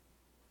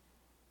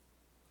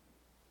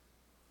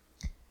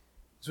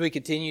As we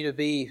continue to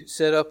be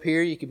set up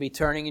here, you can be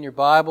turning in your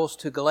Bibles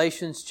to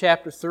Galatians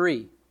chapter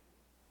 3.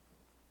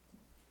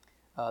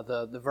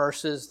 The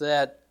verses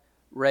that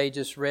Ray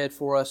just read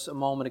for us a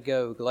moment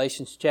ago.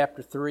 Galatians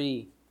chapter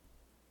 3.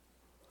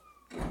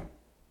 Let's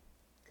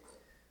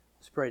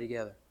pray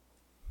together.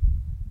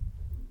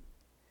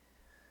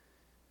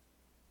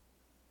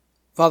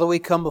 Father, we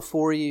come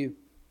before you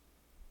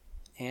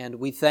and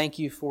we thank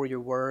you for your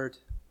word.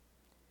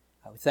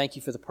 We thank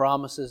you for the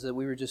promises that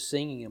we were just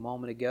singing a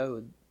moment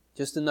ago.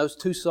 Just in those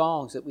two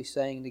songs that we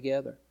sang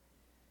together.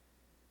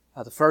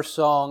 The first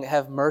song,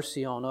 Have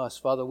Mercy on Us.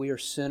 Father, we are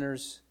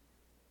sinners,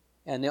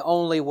 and the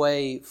only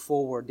way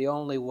forward, the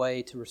only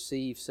way to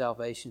receive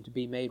salvation, to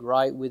be made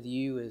right with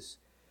you, is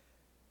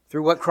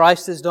through what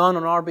Christ has done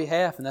on our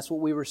behalf, and that's what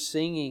we were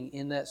singing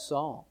in that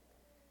song.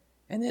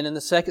 And then in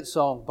the second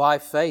song, By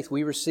Faith,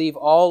 we receive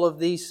all of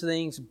these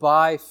things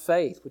by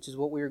faith, which is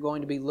what we are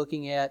going to be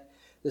looking at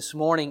this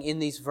morning in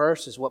these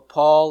verses, what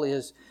Paul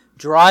is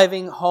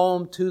driving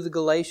home to the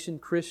Galatian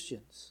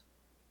Christians.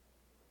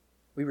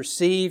 We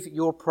receive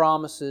your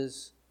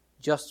promises,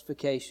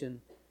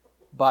 justification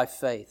by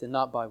faith and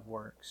not by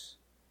works.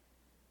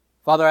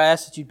 Father, I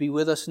ask that you'd be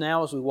with us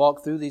now as we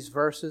walk through these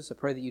verses. I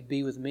pray that you'd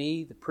be with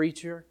me, the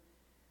preacher,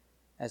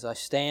 as I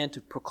stand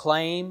to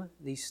proclaim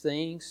these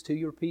things to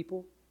your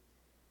people.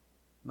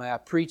 May I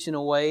preach in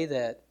a way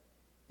that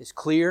is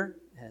clear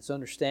and it's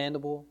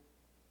understandable.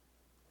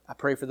 I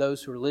pray for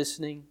those who are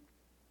listening.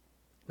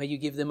 May you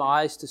give them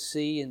eyes to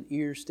see and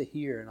ears to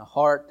hear and a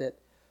heart that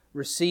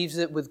receives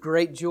it with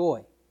great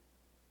joy.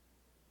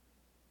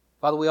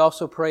 Father, we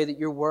also pray that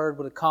your word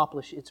would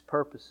accomplish its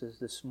purposes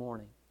this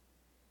morning.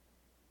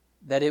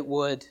 That it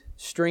would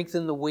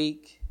strengthen the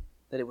weak,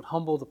 that it would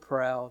humble the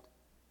proud,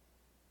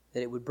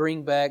 that it would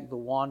bring back the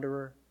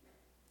wanderer,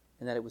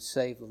 and that it would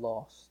save the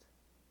lost.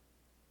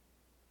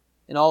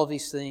 In all of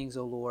these things,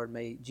 O Lord,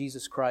 may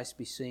Jesus Christ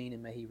be seen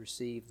and may He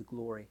receive the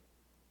glory,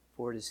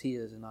 for it is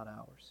His and not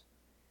ours.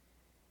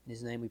 In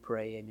His name we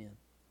pray, amen.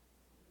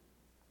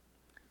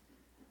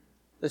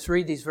 Let's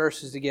read these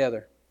verses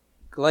together.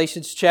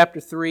 Galatians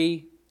chapter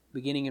 3,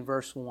 beginning in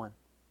verse 1.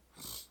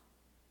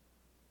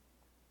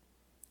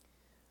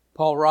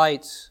 Paul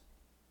writes,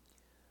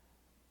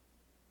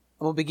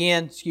 I'm going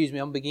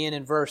to begin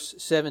in verse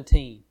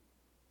 17.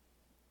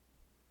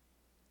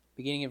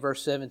 Beginning in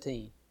verse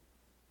 17.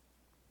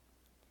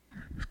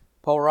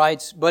 Paul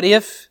writes, But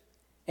if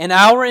in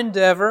our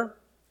endeavor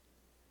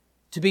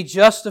to be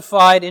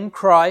justified in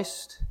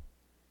Christ,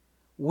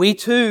 we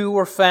too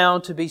were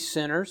found to be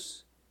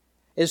sinners.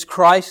 Is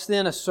Christ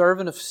then a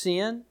servant of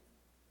sin?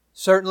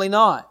 Certainly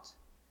not.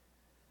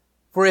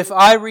 For if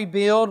I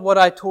rebuild what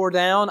I tore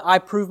down, I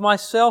prove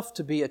myself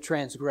to be a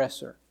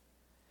transgressor.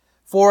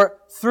 For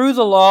through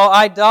the law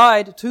I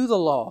died to the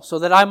law, so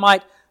that I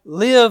might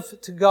live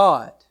to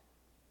God.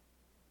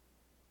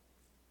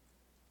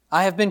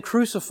 I have been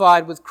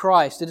crucified with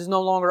Christ. It is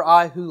no longer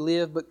I who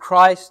live, but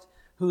Christ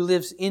who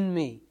lives in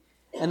me.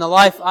 And the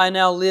life I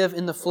now live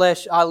in the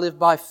flesh, I live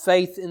by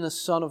faith in the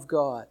Son of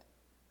God,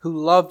 who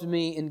loved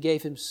me and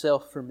gave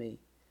Himself for me.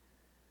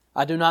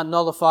 I do not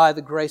nullify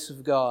the grace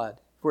of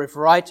God, for if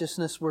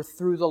righteousness were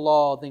through the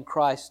law, then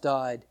Christ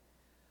died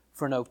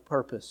for no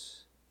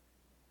purpose.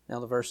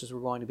 Now the verses we're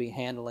going to be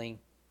handling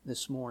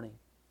this morning.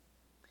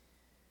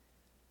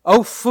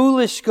 O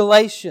foolish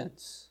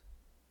Galatians,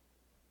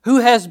 who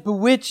has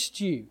bewitched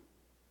you?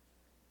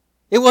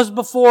 It was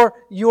before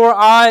your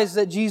eyes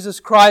that Jesus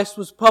Christ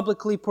was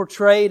publicly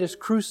portrayed as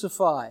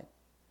crucified.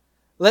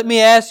 Let me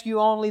ask you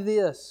only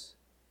this.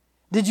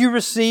 Did you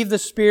receive the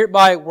Spirit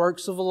by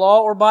works of the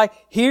law or by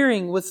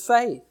hearing with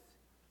faith?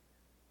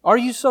 Are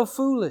you so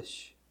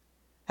foolish?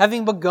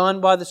 Having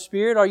begun by the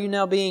Spirit, are you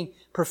now being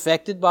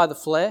perfected by the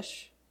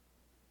flesh?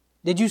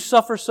 Did you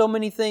suffer so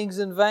many things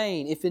in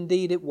vain, if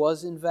indeed it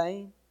was in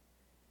vain?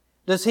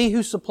 Does He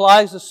who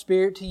supplies the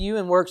Spirit to you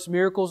and works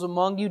miracles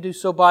among you do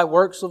so by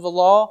works of the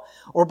law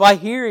or by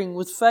hearing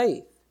with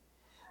faith?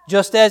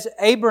 Just as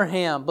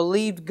Abraham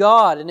believed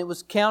God and it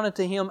was counted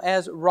to him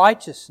as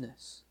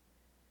righteousness.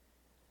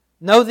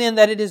 Know then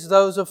that it is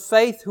those of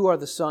faith who are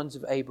the sons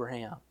of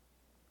Abraham.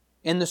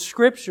 In the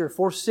Scripture,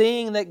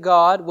 foreseeing that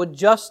God would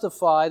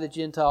justify the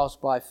Gentiles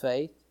by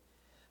faith,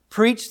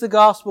 preached the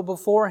gospel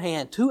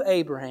beforehand to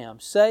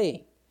Abraham,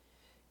 saying,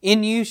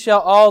 In you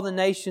shall all the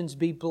nations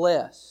be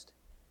blessed.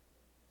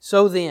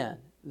 So then,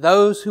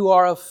 those who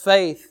are of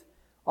faith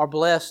are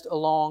blessed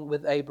along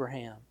with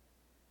Abraham,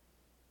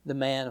 the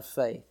man of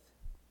faith.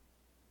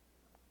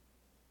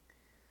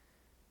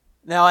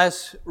 Now,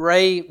 as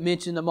Ray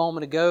mentioned a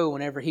moment ago,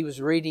 whenever he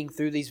was reading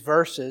through these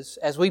verses,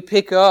 as we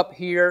pick up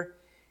here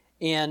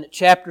in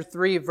chapter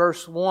 3,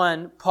 verse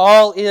 1,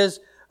 Paul is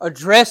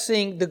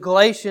addressing the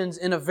Galatians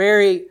in a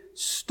very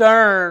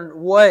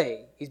stern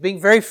way. He's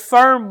being very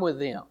firm with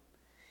them.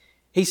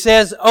 He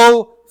says,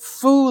 O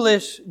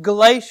foolish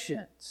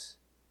Galatians.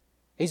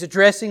 He's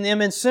addressing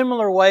them in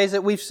similar ways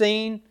that we've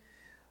seen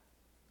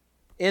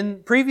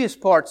in previous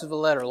parts of the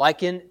letter,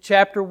 like in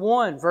chapter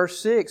 1, verse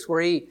 6,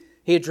 where he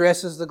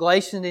addresses the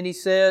Galatians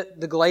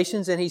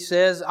and he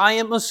says, I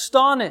am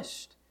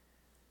astonished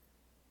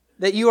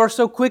that you are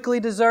so quickly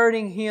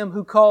deserting Him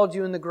who called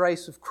you in the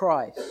grace of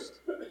Christ?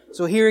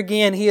 So here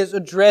again, he is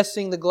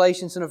addressing the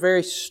Galatians in a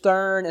very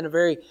stern and a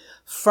very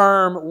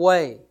firm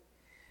way.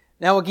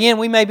 Now again,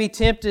 we may be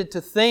tempted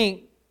to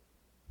think,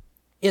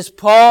 is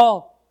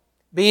Paul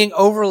being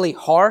overly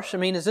harsh? I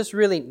mean, is this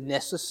really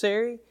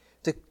necessary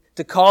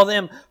to call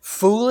them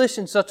foolish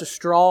in such a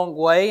strong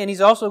way? And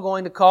he's also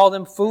going to call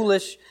them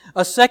foolish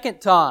a second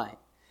time.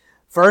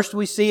 First,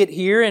 we see it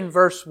here in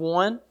verse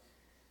 1.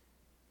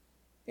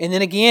 And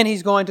then again,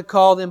 he's going to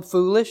call them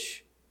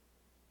foolish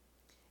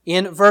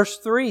in verse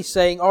 3,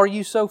 saying, "Are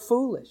you so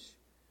foolish?"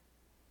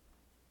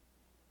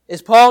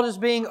 Is Paul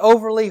just being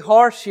overly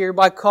harsh here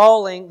by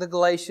calling the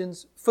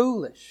Galatians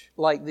foolish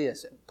like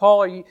this?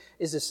 Paul,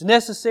 is this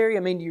necessary? I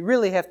mean, do you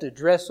really have to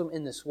address them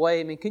in this way?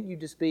 I mean, couldn't you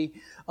just be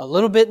a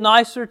little bit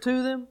nicer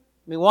to them?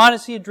 I mean, why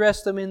does he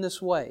address them in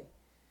this way?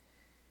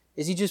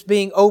 Is he just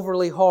being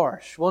overly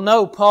harsh? Well,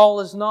 no, Paul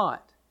is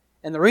not.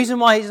 And the reason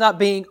why he's not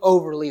being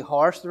overly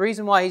harsh, the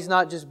reason why he's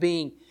not just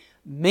being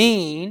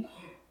mean,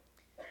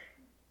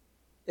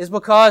 is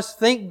because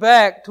think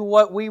back to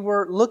what we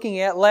were looking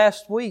at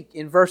last week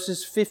in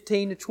verses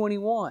 15 to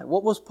 21.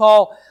 What was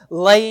Paul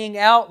laying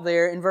out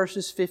there in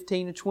verses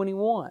 15 to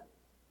 21?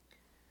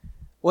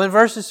 Well, in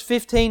verses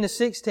 15 to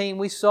 16,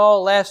 we saw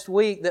last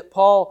week that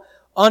Paul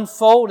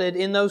unfolded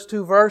in those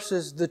two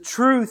verses the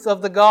truth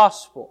of the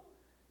gospel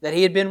that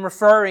he had been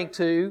referring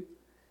to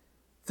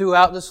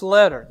throughout this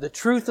letter. The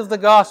truth of the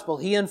gospel.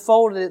 He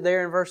unfolded it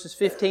there in verses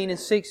 15 and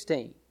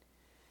 16.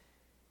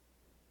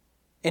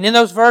 And in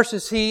those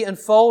verses, he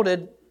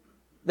unfolded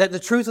that the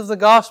truth of the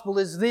gospel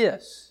is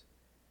this: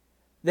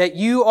 that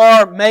you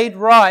are made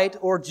right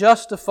or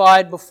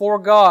justified before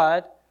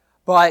God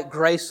by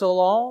grace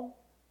alone,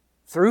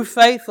 through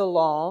faith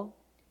alone,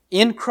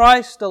 in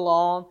Christ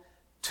alone,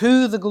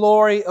 to the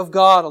glory of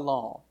God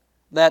alone.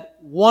 That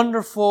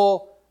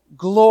wonderful,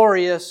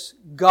 glorious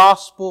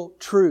gospel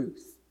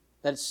truth.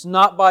 That it's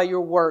not by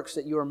your works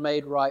that you are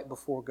made right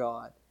before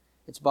God.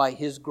 It's by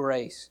His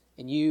grace.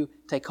 And you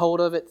take hold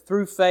of it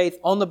through faith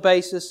on the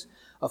basis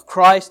of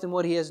Christ and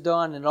what He has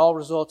done, and it all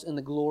results in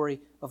the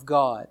glory of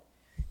God.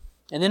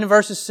 And then in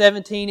verses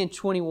 17 and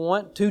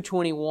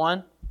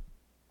 21,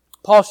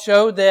 Paul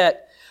showed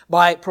that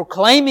by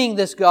proclaiming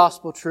this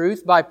gospel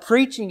truth, by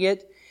preaching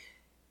it,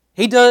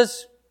 he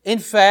does, in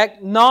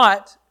fact,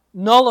 not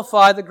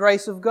nullify the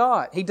grace of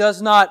God. He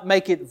does not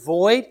make it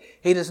void.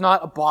 He does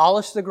not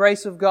abolish the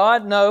grace of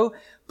God. No,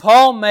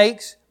 Paul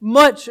makes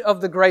much of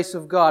the grace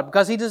of God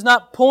because he does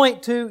not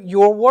point to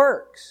your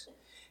works.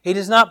 He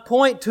does not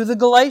point to the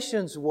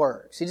Galatians'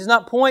 works. He does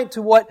not point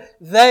to what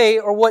they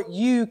or what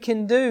you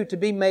can do to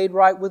be made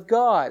right with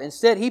God.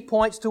 Instead, he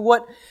points to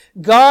what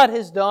God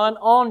has done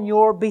on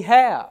your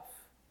behalf.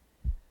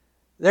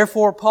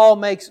 Therefore, Paul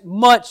makes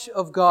much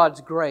of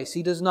God's grace.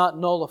 He does not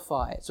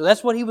nullify it. So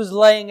that's what he was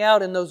laying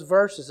out in those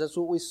verses. That's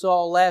what we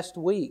saw last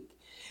week.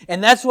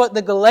 And that's what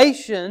the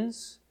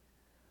Galatians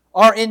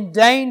are in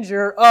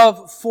danger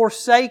of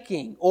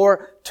forsaking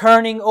or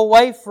turning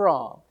away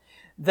from.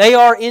 They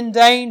are in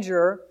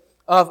danger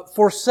of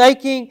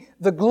forsaking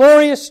the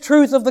glorious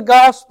truth of the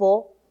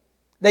gospel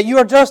that you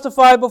are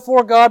justified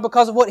before God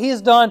because of what He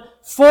has done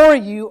for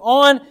you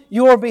on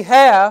your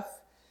behalf.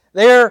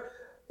 They're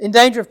in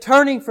danger of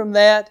turning from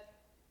that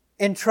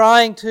and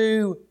trying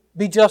to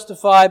be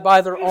justified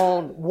by their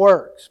own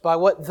works, by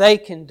what they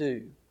can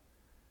do.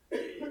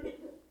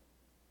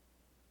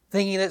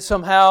 Thinking that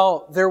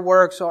somehow their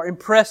works are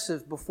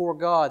impressive before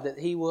God, that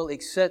He will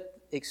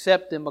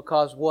accept them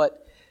because of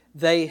what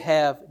they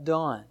have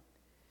done.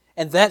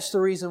 And that's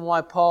the reason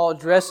why Paul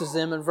addresses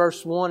them in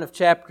verse 1 of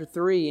chapter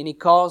 3, and he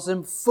calls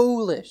them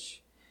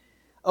foolish.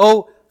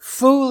 Oh,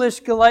 foolish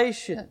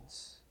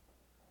Galatians!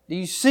 Do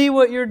you see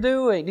what you're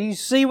doing? Do you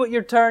see what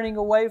you're turning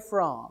away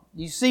from?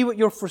 Do you see what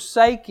you're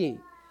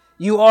forsaking?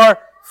 You are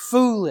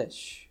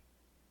foolish.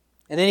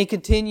 And then he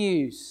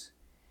continues,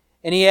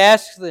 and he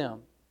asks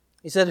them,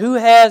 he said, "Who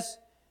has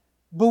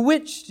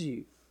bewitched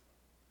you?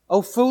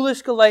 O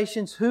foolish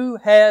Galatians, who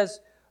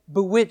has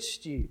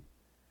bewitched you?"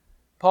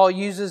 Paul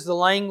uses the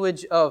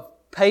language of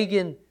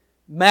pagan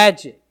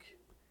magic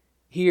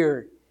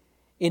here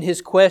in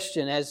his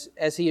question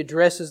as he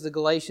addresses the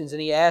Galatians,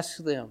 and he asks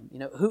them,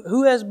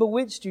 who has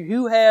bewitched you?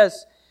 Who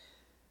has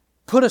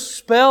put a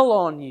spell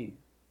on you?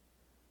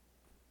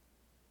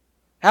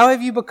 How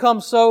have you become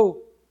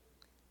so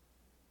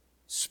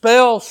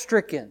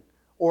spell-stricken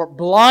or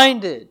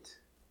blinded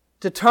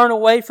to turn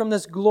away from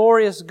this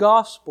glorious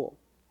gospel?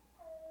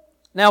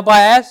 Now, by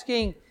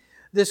asking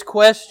this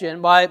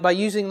question, by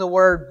using the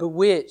word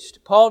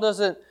bewitched, Paul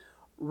doesn't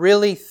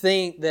really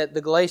think that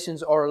the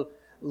Galatians are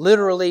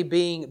literally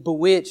being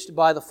bewitched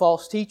by the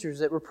false teachers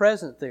that were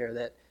present there,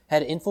 that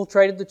had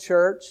infiltrated the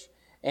church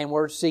and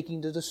were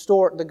seeking to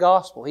distort the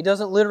gospel. He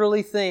doesn't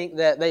literally think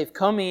that they've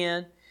come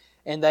in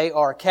and they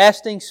are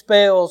casting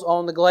spells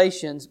on the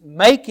Galatians,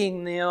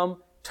 making them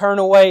turn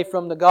away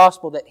from the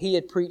gospel that he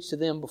had preached to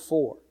them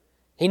before.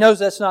 He knows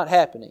that's not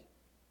happening.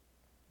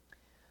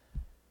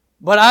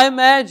 But I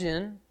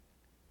imagine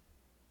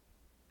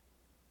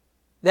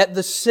that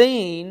the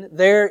scene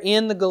there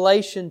in the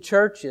Galatian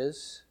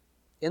churches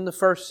in the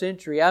first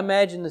century, I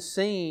imagine the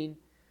scene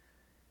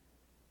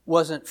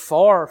wasn't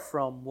far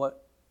from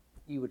what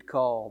you would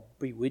call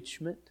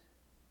bewitchment,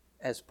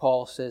 as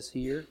Paul says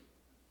here.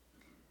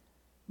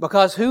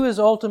 Because who is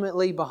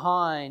ultimately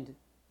behind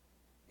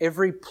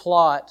every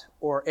plot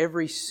or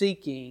every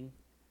seeking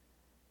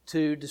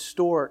to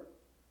distort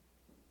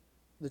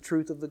the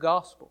truth of the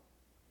gospel?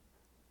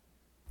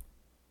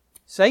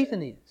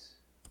 Satan is.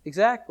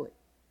 Exactly.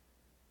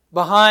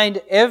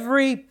 Behind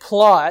every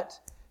plot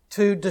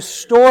to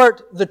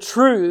distort the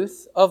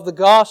truth of the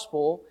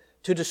gospel,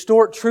 to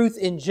distort truth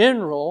in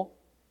general,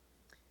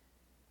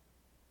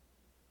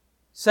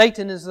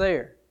 Satan is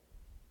there.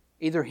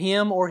 Either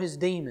him or his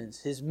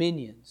demons, his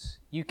minions.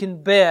 You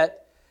can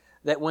bet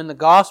that when the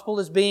gospel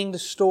is being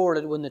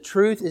distorted, when the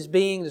truth is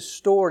being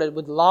distorted,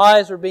 when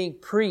lies are being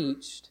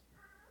preached,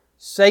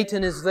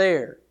 Satan is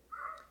there.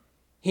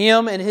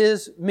 Him and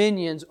his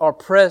minions are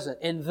present,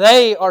 and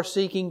they are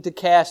seeking to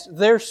cast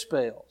their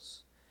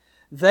spells.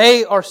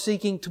 They are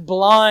seeking to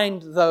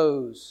blind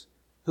those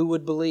who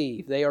would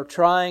believe. They are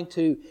trying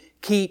to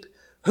keep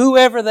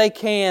whoever they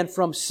can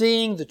from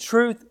seeing the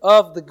truth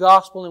of the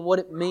gospel and what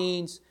it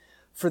means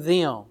for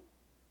them.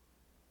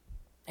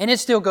 And it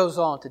still goes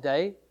on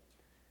today.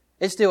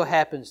 It still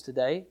happens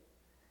today.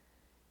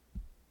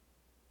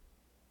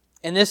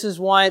 And this is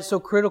why it's so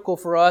critical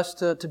for us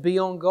to be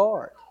on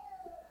guard,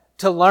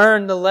 to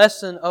learn the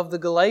lesson of the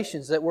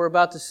Galatians that we're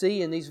about to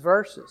see in these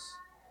verses.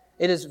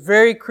 It is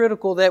very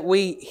critical that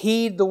we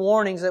heed the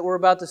warnings that we're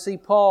about to see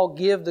Paul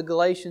give the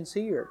Galatians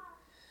here.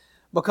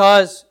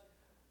 Because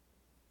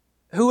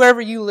whoever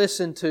you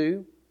listen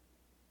to,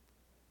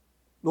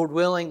 Lord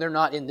willing, they're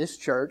not in this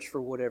church for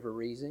whatever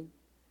reason.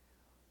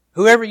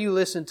 Whoever you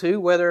listen to,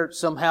 whether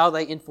somehow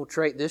they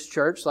infiltrate this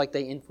church like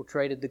they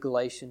infiltrated the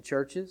Galatian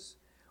churches,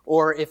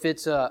 or if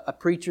it's a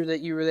preacher that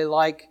you really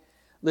like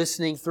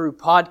listening through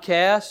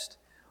podcast,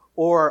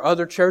 or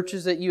other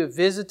churches that you have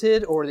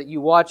visited, or that you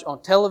watch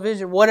on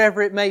television,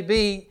 whatever it may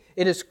be,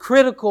 it is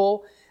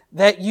critical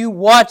that you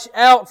watch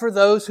out for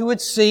those who would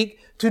seek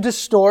to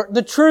distort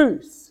the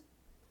truth.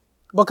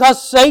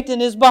 Because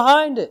Satan is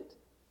behind it.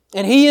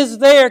 And he is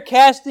there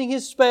casting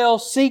his spell,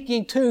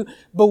 seeking to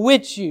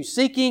bewitch you,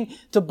 seeking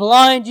to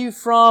blind you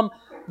from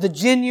the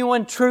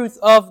genuine truth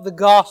of the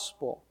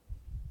gospel.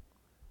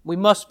 We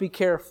must be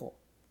careful.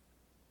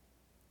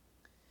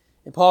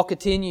 And Paul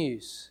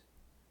continues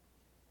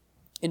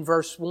in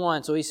verse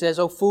 1. So he says,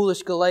 O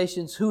foolish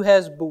Galatians, who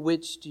has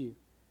bewitched you?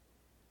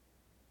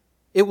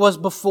 It was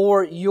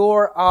before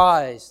your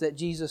eyes that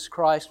Jesus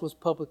Christ was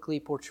publicly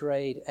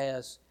portrayed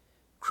as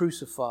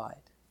crucified.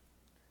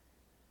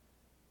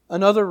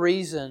 Another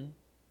reason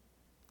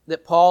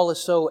that Paul is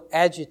so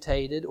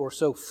agitated or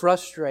so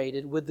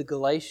frustrated with the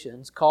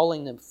Galatians,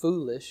 calling them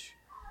foolish,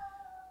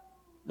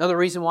 another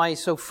reason why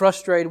he's so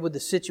frustrated with the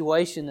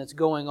situation that's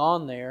going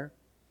on there,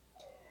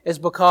 is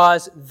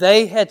because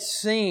they had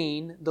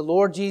seen the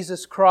Lord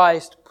Jesus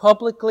Christ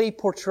publicly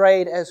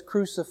portrayed as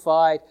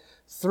crucified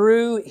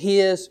through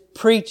His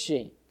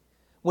preaching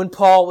when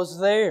Paul was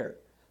there.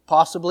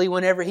 Possibly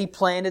whenever he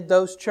planted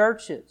those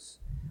churches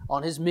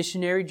on his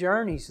missionary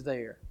journeys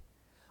there.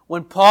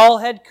 When Paul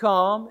had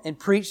come and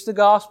preached the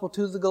gospel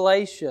to the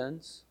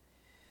Galatians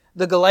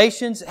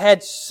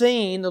had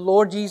seen the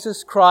Lord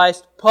Jesus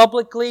Christ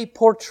publicly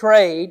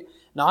portrayed,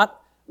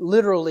 not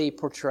literally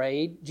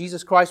portrayed.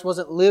 Jesus Christ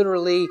wasn't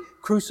literally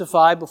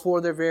crucified before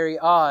their very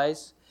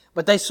eyes,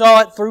 but they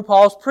saw it through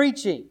Paul's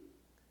preaching.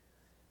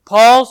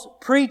 Paul's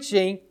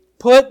preaching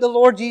put the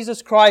Lord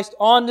Jesus Christ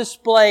on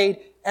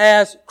display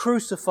as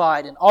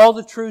crucified and all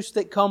the truths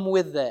that come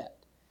with that.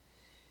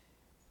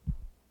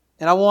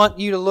 And I want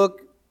you to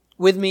look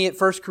with me at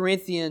 1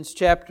 Corinthians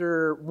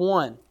chapter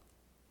 1,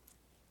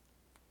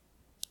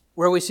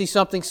 where we see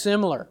something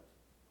similar.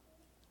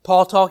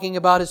 Paul talking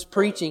about his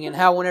preaching and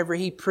how whenever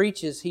he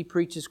preaches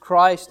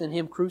Christ and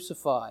Him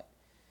crucified.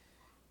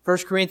 1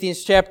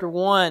 Corinthians chapter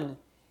 1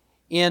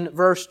 in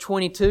verse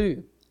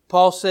 22,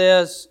 Paul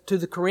says to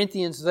the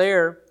Corinthians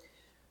there,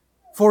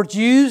 For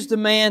Jews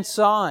demand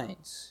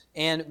signs,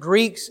 and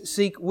Greeks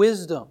seek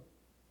wisdom.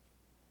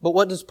 But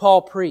what does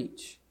Paul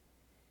preach?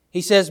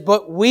 He says,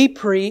 But we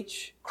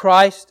preach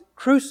Christ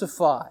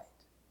crucified.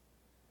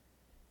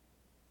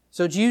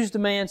 So Jews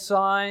demand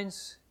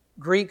signs,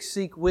 Greeks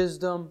seek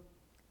wisdom,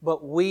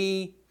 but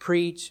we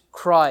preach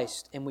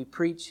Christ, and we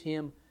preach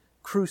Him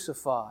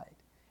crucified.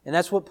 And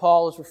that's what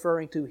Paul is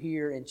referring to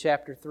here in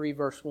chapter 3,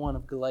 verse 1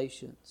 of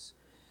Galatians.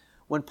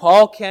 When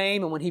Paul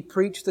came and when he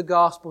preached the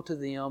gospel to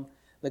them,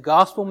 the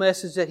gospel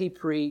message that he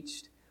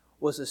preached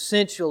was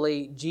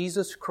essentially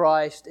Jesus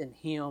Christ and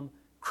Him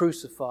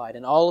crucified,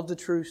 and all of the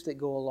truths that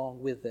go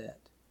along with that.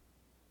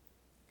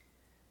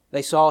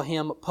 They saw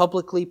Him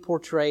publicly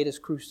portrayed as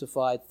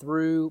crucified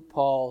through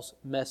Paul's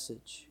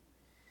message.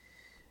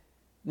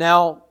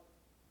 Now,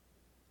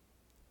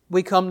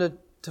 we come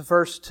to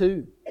verse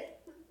 2.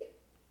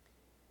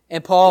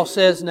 And Paul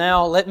says,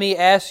 Now, let me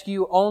ask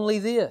you only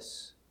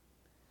this.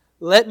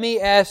 Let me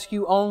ask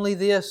you only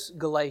this,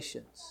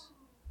 Galatians.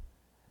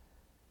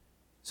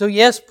 So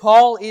yes,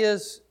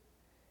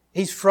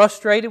 he's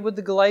frustrated with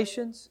the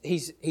Galatians.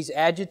 He's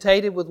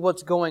agitated with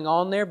what's going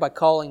on there by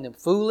calling them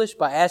foolish,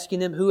 by asking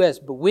them who has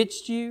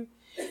bewitched you.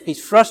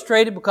 He's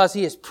frustrated because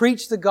he has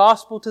preached the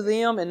gospel to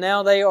them and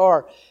now they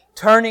are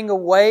turning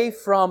away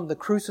from the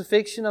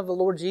crucifixion of the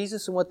Lord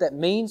Jesus and what that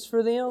means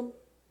for them.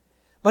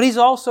 But he's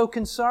also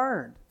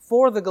concerned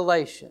for the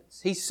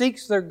Galatians. He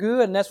seeks their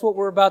good, and that's what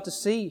we're about to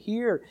see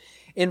here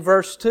in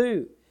verse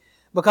 2.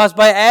 Because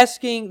by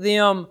asking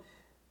them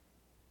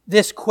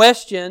this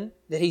question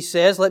that he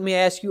says, let me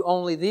ask you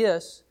only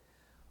this,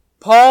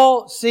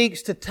 Paul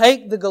seeks to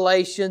take the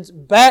Galatians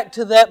back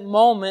to that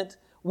moment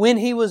when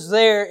he was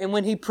there and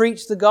when he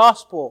preached the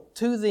gospel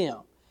to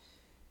them.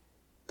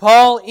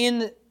 Paul,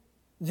 in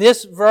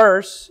this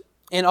verse,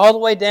 and all the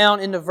way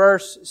down into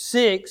verse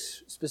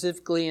 6,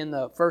 specifically in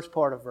the first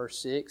part of verse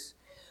 6,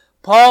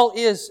 Paul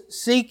is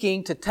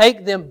seeking to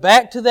take them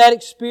back to that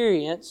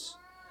experience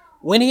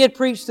when he had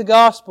preached the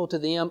gospel to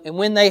them and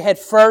when they had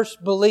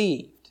first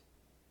believed.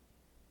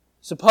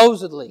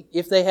 Supposedly,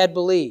 if they had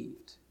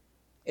believed.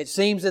 It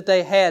seems that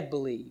they had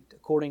believed,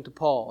 according to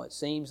Paul. It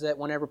seems that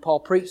whenever Paul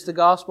preached the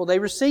gospel, they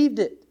received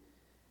it.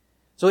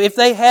 So if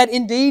they had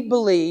indeed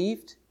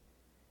believed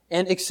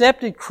and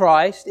accepted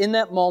Christ in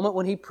that moment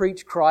when he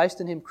preached Christ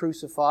and Him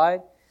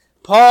crucified,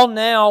 Paul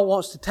now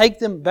wants to take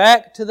them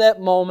back to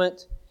that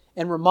moment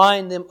and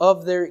remind them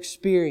of their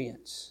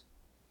experience.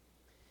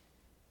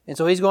 And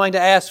so he's going to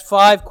ask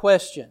 5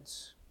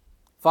 questions.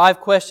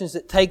 5 questions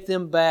that take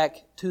them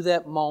back to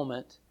that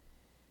moment.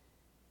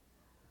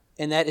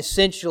 And that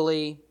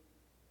essentially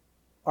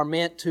are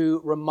meant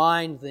to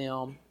remind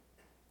them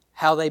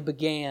how they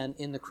began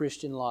in the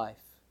Christian life.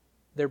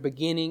 Their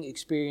beginning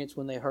experience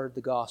when they heard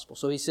the gospel.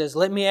 So he says,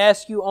 let me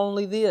ask you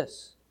only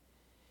this.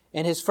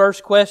 And his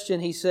first question,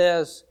 he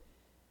says,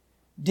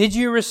 did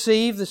you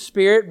receive the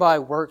Spirit by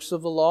works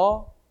of the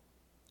law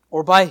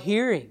or by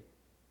hearing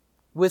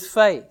with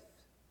faith?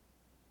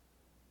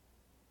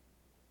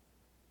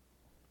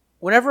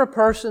 Whenever a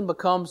person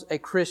becomes a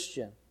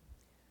Christian,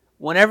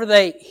 whenever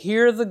they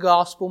hear the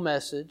gospel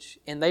message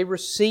and they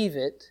receive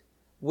it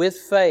with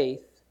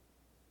faith,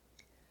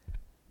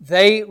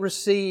 they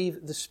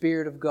receive the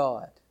Spirit of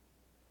God.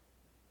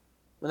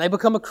 When they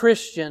become a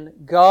Christian,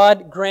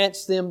 God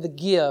grants them the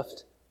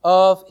gift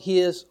of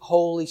His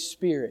Holy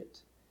Spirit.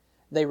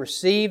 They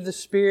receive the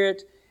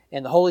Spirit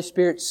and the Holy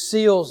Spirit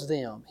seals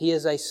them. He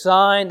is a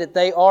sign that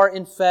they are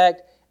in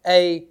fact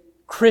a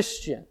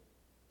Christian.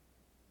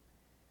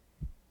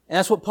 And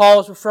that's what Paul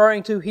is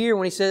referring to here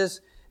when he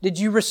says, did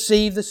you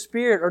receive the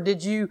Spirit, or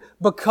did you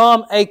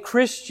become a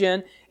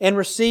Christian and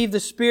receive the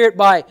Spirit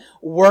by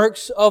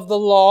works of the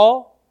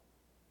law?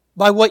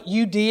 By what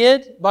you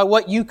did? By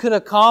what you could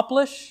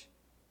accomplish?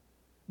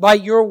 By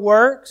your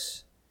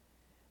works?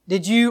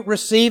 Did you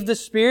receive the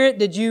Spirit?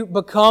 Did you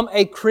become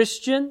a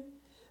Christian?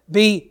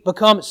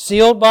 Become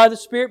sealed by the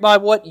Spirit by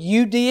what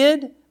you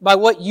did? By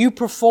what you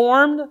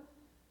performed?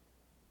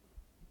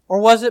 Or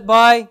was it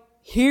by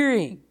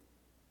hearing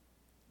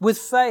with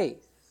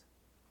faith?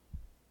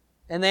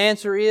 And the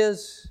answer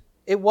is,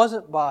 it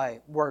wasn't by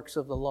works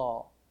of the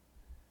law.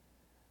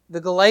 The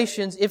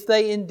Galatians, if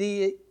they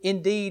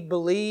indeed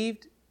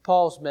believed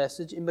Paul's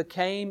message and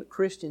became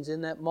Christians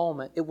in that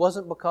moment, it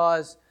wasn't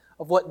because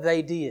of what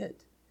they did.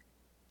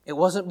 It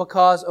wasn't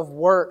because of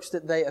works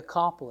that they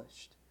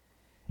accomplished.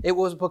 It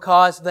was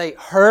because they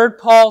heard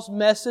Paul's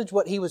message,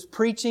 what he was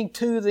preaching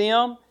to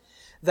them.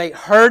 They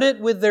heard it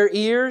with their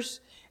ears,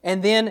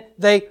 and then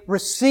they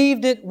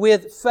received it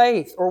with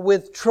faith or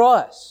with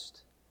trust.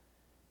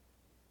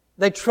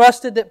 They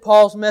trusted that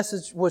Paul's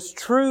message was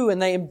true,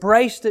 and they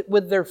embraced it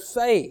with their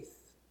faith.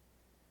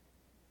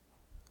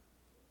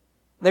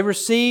 They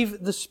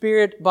received the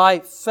Spirit by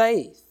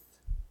faith,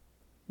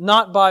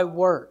 not by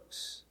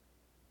works.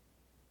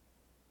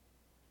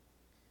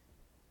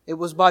 It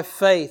was by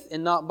faith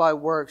and not by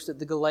works that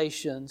the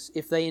Galatians,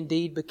 if they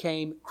indeed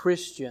became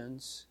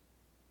Christians,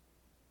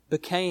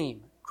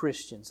 became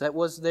Christians. That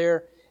was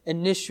their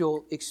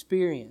initial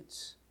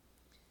experience.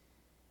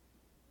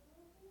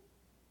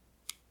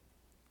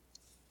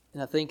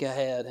 And I think I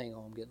had, hang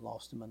on, I'm getting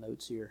lost in my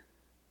notes here.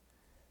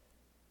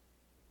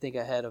 I think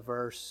I had a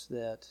verse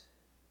that,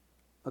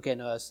 okay,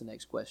 no, that's the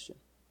next question.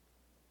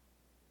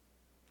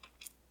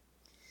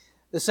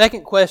 The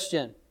second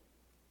question,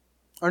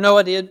 or no,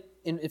 I did,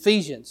 in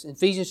Ephesians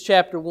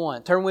chapter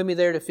 1. Turn with me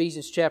there to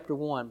Ephesians chapter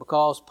 1,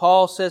 because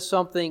Paul says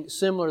something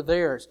similar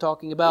there. It's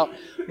talking about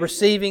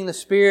receiving the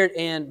Spirit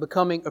and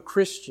becoming a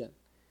Christian.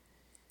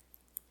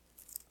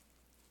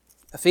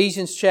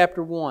 Ephesians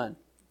chapter 1.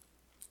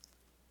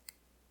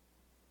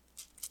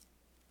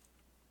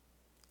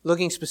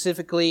 Looking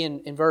specifically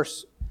in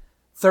verse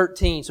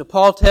 13. So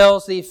Paul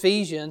tells the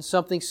Ephesians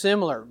something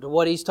similar to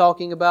what he's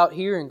talking about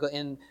here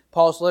in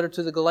Paul's letter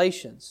to the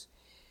Galatians.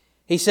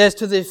 He says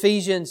to the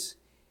Ephesians,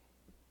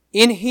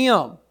 in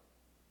Him,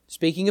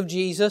 speaking of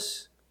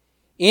Jesus,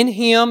 in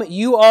Him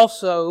you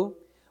also,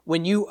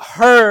 when you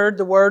heard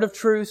the word of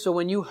truth, so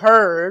when you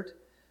heard,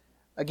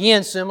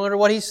 again, similar to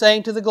what he's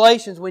saying to the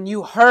Galatians, when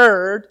you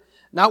heard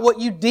Not what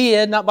you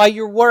did, not by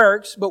your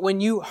works, but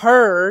when you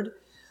heard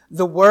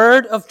the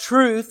word of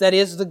truth, that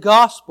is the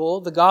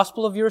gospel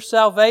of your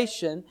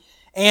salvation,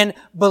 and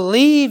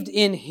believed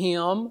in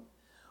Him,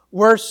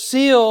 were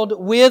sealed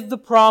with the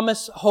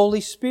promised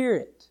Holy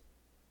Spirit,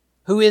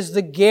 who is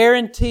the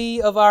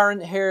guarantee of our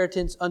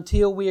inheritance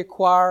until we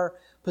acquire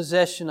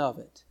possession of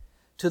it,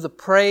 to the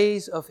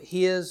praise of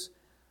His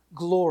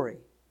glory.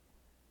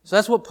 So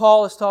that's what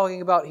Paul is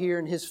talking about here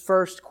in his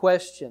first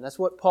question. That's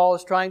what Paul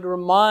is trying to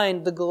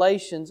remind the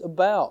Galatians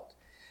about.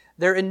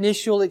 Their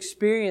initial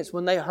experience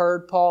when they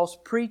heard Paul's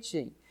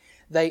preaching.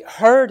 They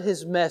heard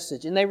his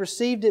message and they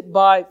received it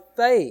by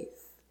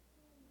faith.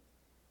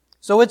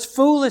 So it's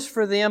foolish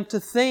for them to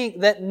think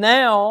that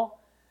now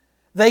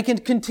they can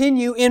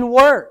continue in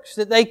works,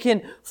 that they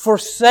can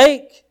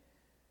forsake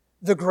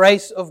the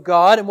grace of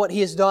God and what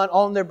He has done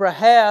on their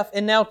behalf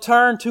and now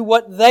turn to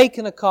what they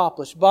can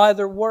accomplish by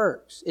their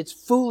works. It's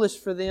foolish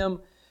for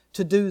them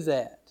to do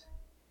that.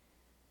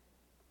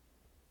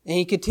 And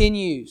he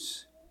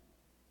continues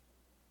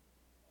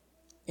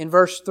in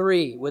verse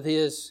 3 with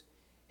his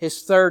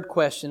third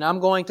question.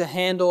 I'm going to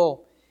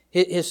handle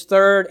his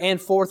third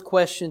and fourth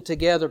question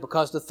together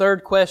because the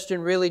third question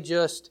really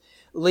just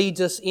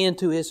leads us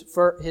into his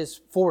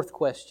fourth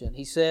question.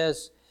 He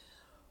says,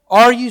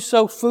 "Are you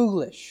so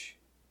foolish?"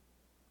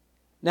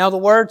 Now the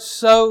word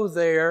 "so"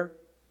 there,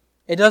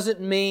 it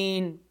doesn't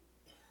mean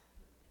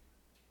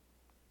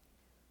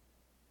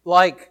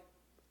like,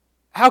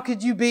 how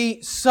could you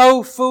be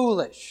so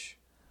foolish?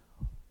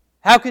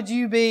 How could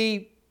you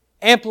be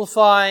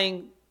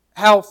amplifying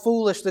how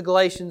foolish the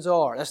Galatians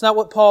are? That's not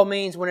what Paul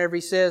means whenever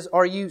he says,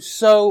 "Are you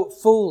so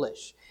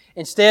foolish?"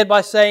 Instead,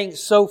 by saying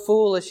 "so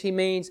foolish," he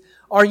means,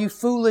 "Are you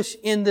foolish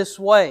in this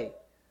way?"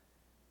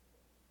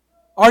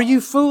 Are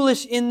you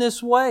foolish in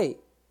this way?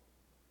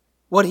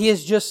 What he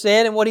has just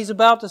said and what he's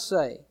about to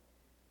say.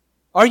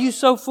 Are you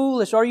so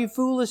foolish? Are you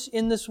foolish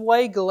in this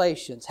way,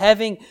 Galatians?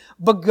 Having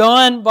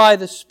begun by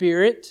the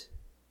Spirit,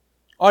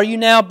 are you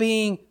now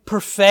being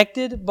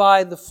perfected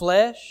by the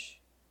flesh?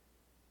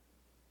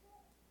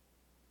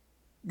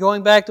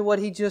 Going back to what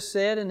he just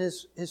said in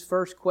his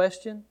first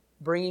question,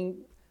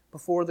 bringing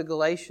before the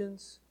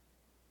Galatians.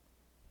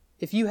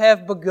 If you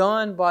have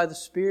begun by the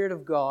Spirit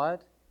of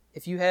God,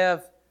 if you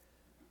have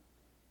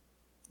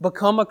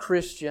become a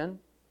Christian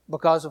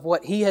because of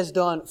what He has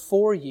done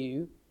for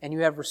you, and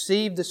you have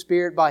received the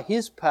Spirit by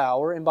His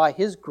power and by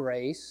His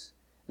grace,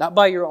 not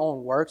by your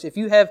own works, if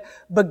you have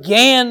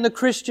began the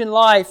Christian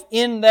life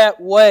in that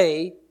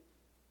way,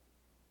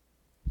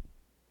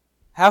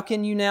 how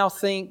can you now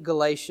think,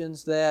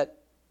 Galatians, that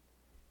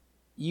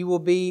you will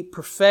be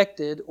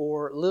perfected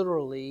or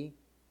literally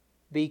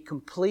be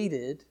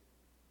completed,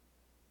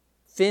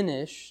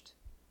 finished,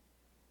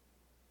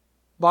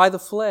 by the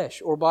flesh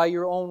or by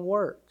your own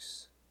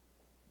works?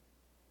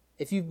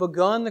 If you've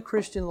begun the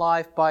Christian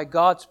life by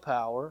God's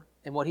power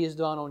and what He has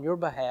done on your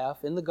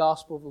behalf in the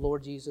gospel of the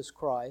Lord Jesus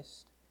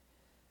Christ,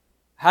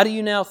 how do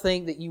you now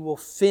think that you will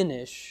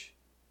finish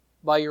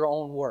by your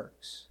own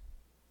works?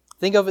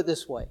 Think of it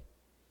this way.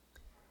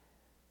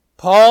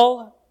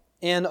 Paul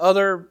and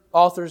other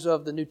authors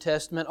of the New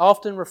Testament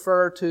often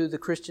refer to the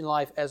Christian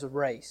life as a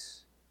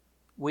race.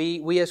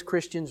 We as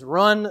Christians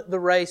run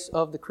the race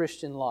of the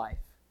Christian life.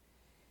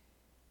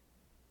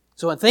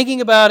 So in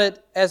thinking about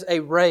it as a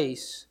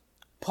race,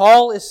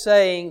 Paul is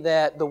saying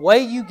that the way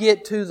you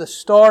get to the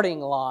starting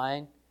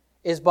line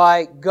is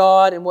by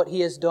God and what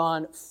He has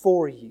done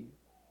for you.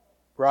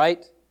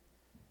 Right?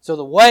 So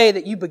the way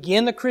that you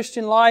begin the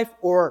Christian life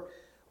or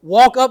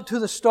walk up to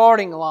the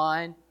starting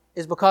line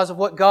is because of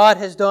what God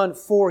has done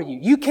for you.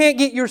 You can't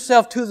get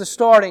yourself to the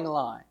starting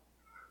line.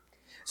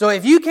 So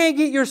if you can't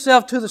get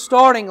yourself to the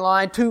starting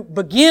line to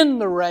begin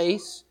the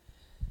race,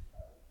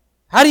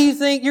 how do you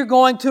think you're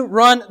going to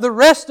run the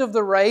rest of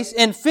the race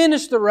and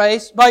finish the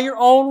race by your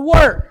own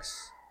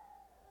works?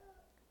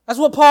 That's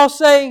what Paul's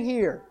saying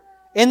here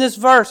in this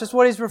verse. That's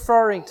what he's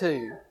referring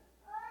to.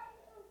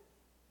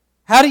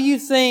 How do you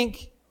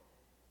think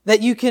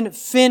that you can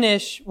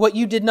finish what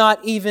you did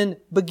not even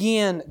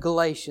begin,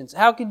 Galatians?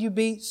 How can you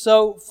be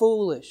so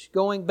foolish?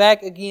 Going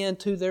back again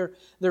to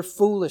their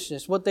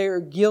foolishness, what they are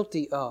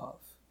guilty of.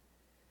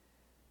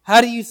 How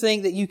do you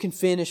think that you can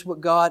finish what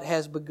God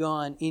has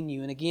begun in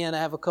you? And again, I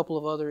have a couple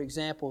of other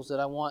examples that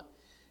I want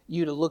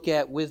you to look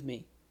at with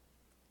me.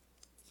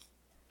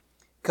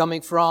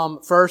 Coming from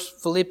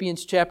first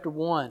Philippians chapter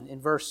 1,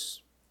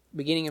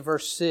 beginning in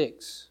verse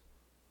 6.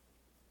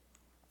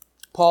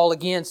 Paul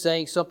again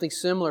saying something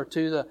similar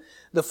to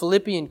the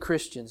Philippian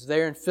Christians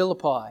there in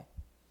Philippi.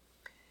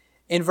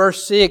 In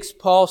verse 6,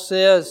 Paul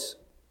says,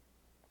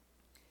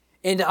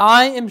 "And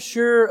I am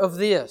sure of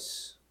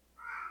this,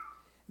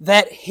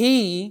 that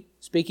He,"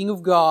 speaking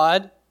of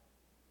God,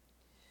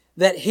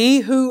 "that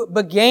He who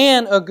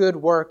began a good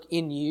work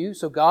in you,"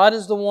 so God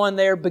is the one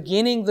there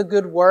beginning the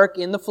good work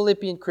in the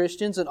Philippian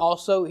Christians and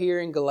also here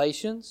in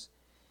Galatians,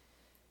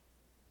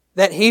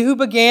 "that He who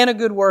began a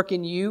good work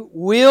in you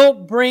will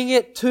bring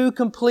it to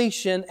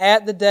completion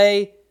at the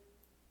day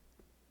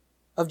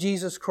of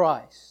Jesus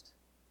Christ."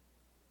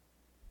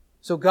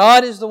 So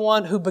God is the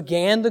one who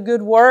began the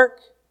good work,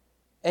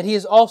 and He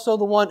is also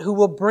the one who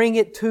will bring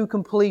it to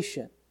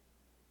completion.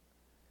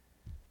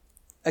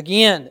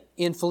 Again,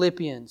 in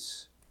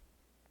Philippians,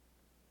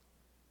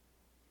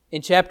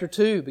 in chapter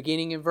 2,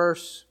 beginning in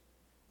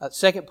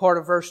second part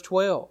of verse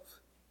 12,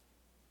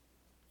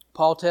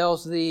 Paul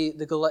tells the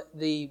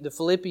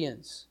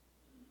Philippians,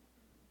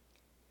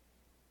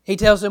 he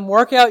tells them,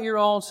 work out your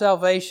own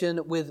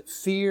salvation with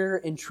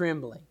fear and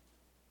trembling.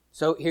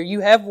 So here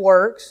you have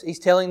works. He's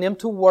telling them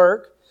to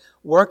work.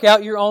 Work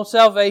out your own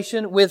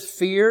salvation with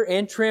fear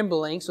and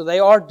trembling. So they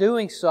are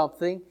doing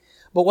something.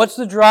 But what's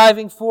the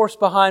driving force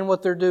behind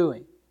what they're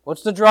doing?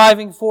 What's the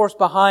driving force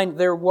behind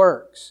their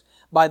works?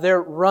 By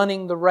their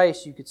running the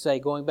race, you could say,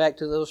 going back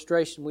to the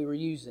illustration we were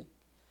using.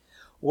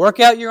 Work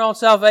out your own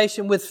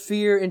salvation with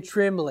fear and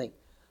trembling.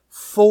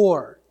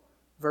 For,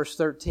 verse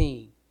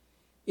 13,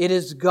 it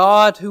is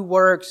God who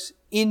works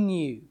in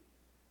you,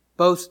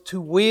 both to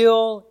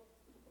will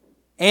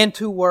and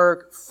to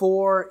work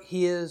for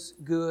His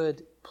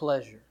good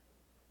pleasure.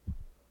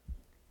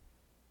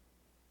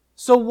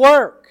 So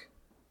work,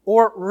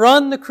 or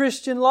run the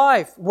Christian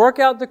life. Work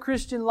out the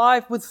Christian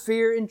life with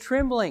fear and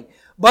trembling.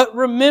 But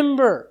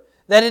remember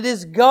that it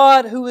is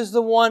God who is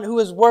the one who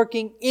is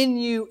working in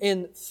you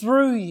and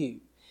through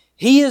you.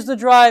 He is the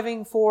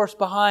driving force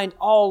behind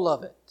all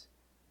of it.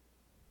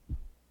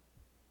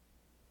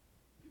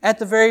 At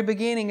the very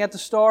beginning, at the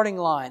starting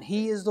line,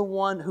 He is the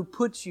one who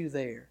puts you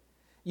there.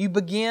 You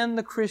begin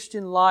the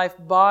Christian life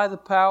by the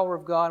power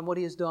of God and what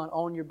He has done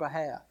on your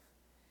behalf.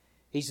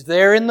 He's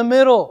there in the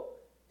middle,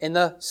 in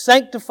the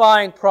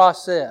sanctifying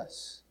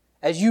process.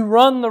 As you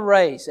run the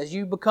race, as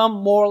you become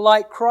more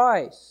like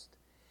Christ.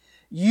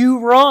 You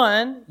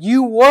run,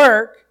 you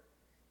work,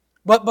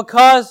 but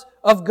because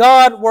of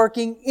God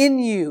working in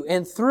you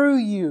and through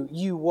you,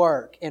 you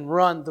work and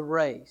run the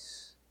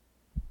race.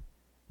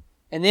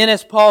 And then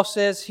as Paul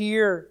says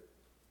here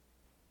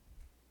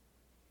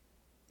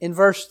in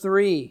verse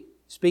 3,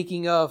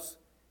 speaking of,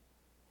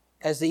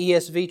 as the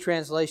ESV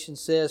translation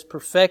says,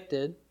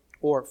 perfected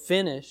or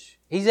finish,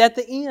 He's at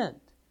the end.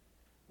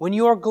 When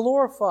you are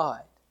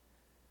glorified,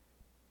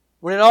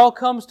 when it all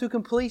comes to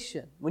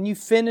completion, when you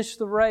finish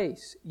the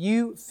race,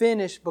 you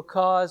finish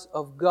because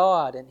of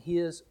God and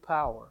His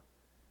power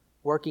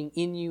working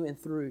in you and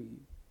through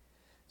you.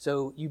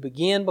 So you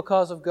begin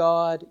because of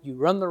God, you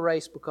run the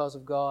race because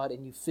of God,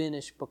 and you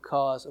finish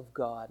because of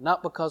God,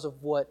 not because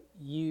of what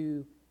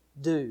you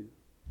do.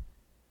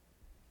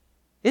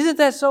 Isn't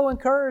that so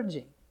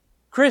encouraging?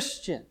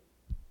 Christian.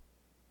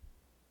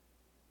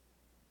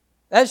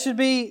 That should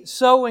be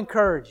so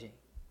encouraging.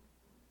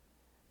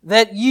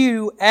 That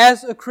you,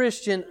 as a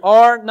Christian,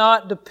 are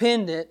not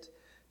dependent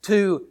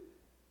to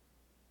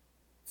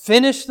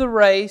finish the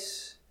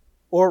race,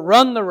 or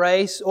run the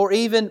race, or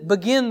even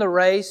begin the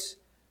race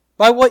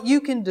by what you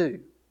can do.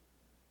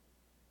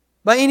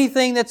 By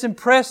anything that's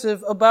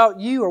impressive about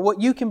you or what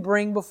you can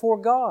bring before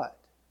God.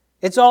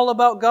 It's all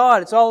about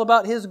God. It's all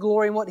about His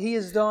glory and what He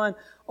has done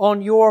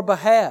on your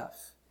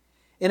behalf.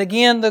 And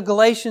again, the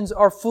Galatians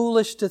are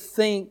foolish to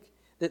think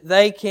that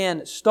they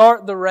can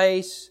start the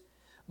race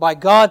by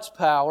God's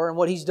power and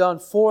what He's done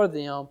for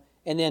them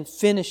and then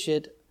finish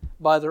it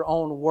by their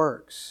own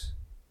works.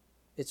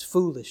 It's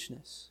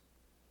foolishness.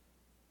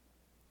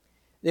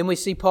 Then we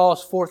see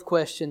Paul's fourth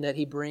question that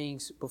he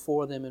brings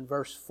before them in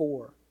verse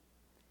 4.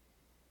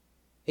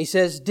 He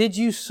says, did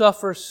you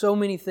suffer so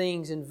many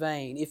things in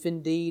vain, if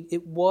indeed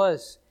it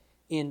was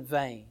in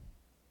vain?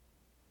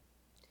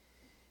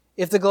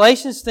 If the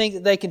Galatians think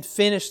that they can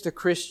finish the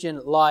Christian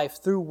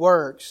life through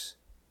works,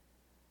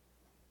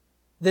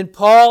 then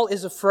Paul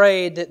is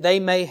afraid that they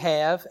may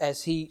have,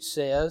 as he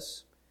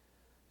says,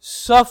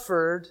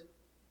 suffered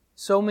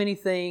so many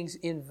things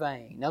in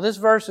vain. Now this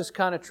verse is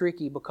kind of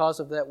tricky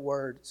because of that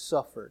word,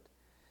 suffered.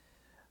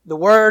 The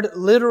word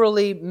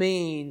literally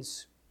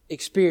means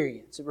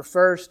experience. It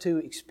refers to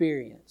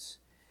experience.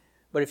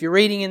 But if you're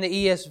reading in the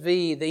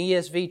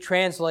ESV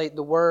translate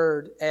the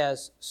word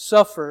as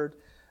suffered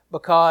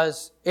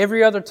because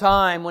every other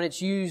time when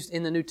it's used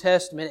in the New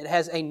Testament, it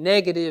has a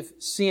negative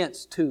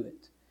sense to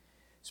it.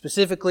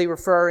 Specifically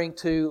referring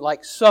to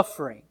like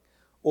suffering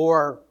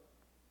or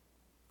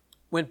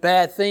when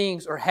bad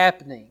things are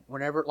happening,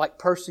 whenever like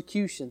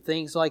persecution,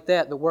 things like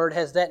that. The word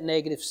has that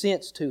negative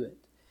sense to it.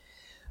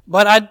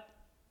 But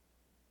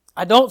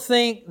I don't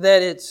think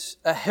that it's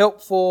a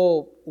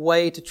helpful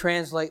way to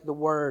translate the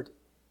word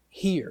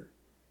here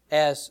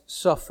as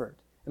suffered.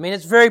 I mean,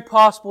 it's very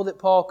possible that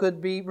Paul could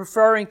be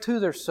referring to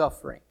their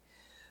suffering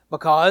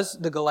because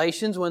the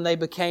Galatians, when they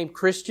became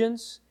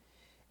Christians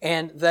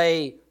and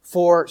they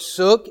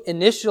forsook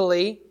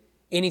initially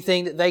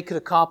anything that they could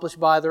accomplish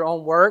by their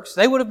own works,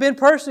 they would have been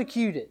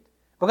persecuted.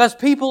 Because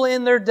people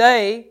in their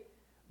day,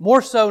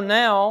 more so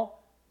now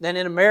than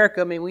in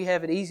America, I mean, we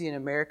have it easy in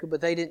America,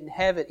 but they didn't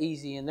have it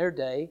easy in their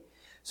day.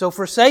 So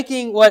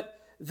forsaking what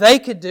they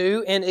could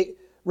do and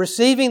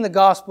receiving the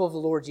gospel of the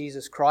Lord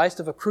Jesus Christ,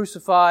 of a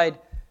crucified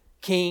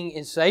King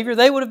and Savior,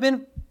 they would have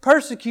been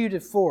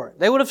persecuted for it.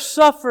 They would have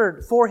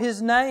suffered for His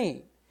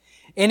name.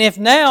 And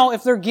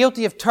if they're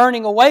guilty of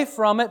turning away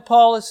from it,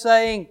 Paul is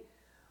saying,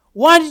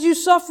 why did you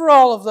suffer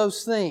all of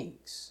those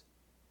things?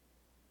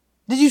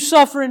 Did you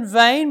suffer in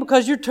vain?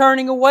 Because you're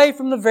turning away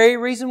from the very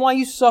reason why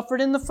you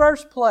suffered in the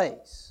first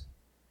place.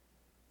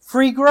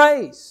 Free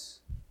grace.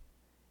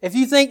 If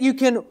you think you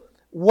can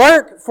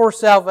work for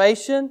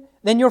salvation,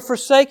 then you're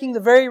forsaking the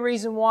very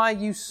reason why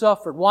you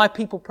suffered, why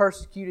people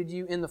persecuted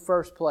you in the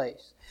first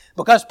place.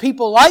 Because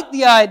people like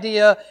the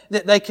idea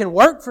that they can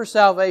work for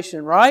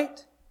salvation,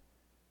 right?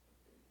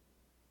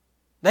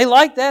 They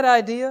like that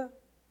idea.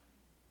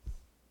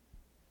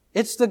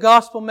 It's the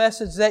gospel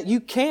message that you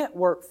can't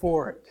work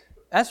for it.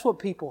 That's what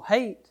people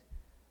hate.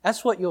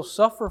 That's what you'll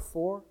suffer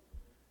for.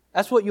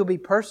 That's what you'll be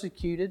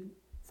persecuted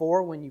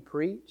for when you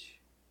preach.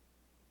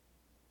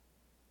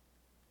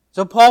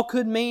 So Paul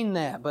could mean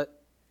that,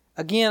 but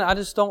again, I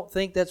just don't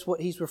think that's what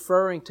he's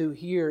referring to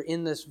here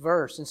in this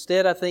verse.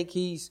 Instead, I think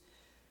he's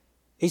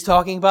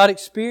talking about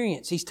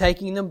experience. He's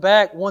taking them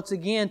back once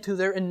again to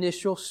their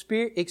initial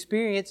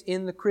experience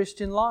in the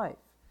Christian life,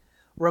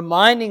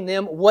 reminding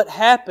them what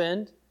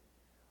happened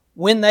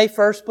when they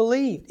first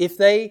believed, if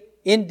they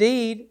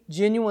indeed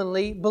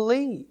genuinely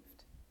believed.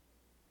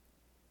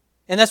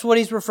 And that's what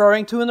he's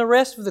referring to in the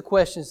rest of the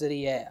questions that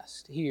he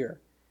asked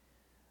here.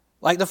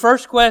 Like the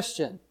first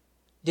question,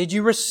 did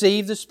you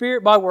receive the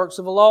Spirit by works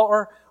of the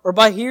law or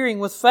by hearing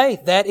with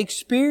faith? That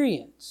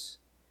experience.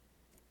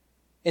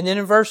 And then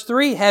in verse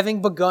 3,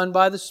 having begun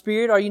by the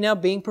Spirit, are you now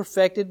being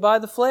perfected by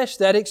the flesh?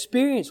 That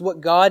experience,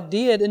 what God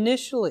did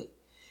initially.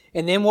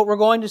 And then what we're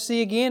going to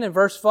see again in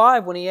verse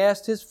 5 when he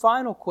asked his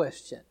final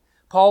question.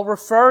 Paul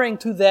referring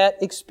to that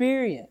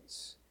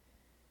experience.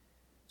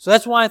 So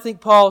that's why I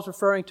think Paul is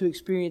referring to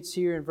experience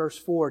here in verse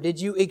 4. Did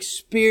you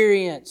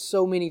experience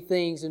so many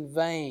things in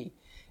vain?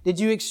 Did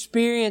you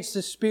experience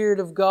the Spirit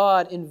of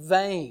God in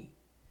vain?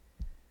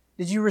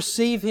 Did you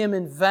receive Him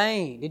in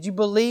vain? Did you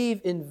believe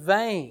in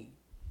vain?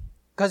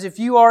 Because if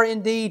you are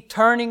indeed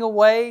turning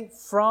away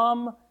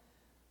from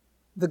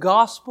the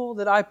gospel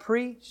that I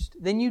preached,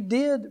 then you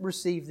did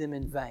receive them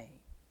in vain.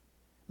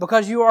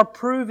 Because you are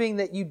proving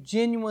that you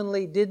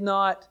genuinely did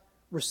not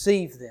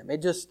receive them.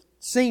 It just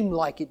seemed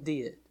like it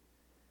did.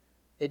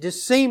 It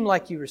just seemed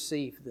like you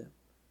received them,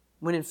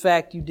 when in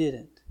fact you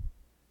didn't.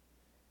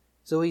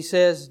 So he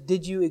says,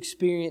 did you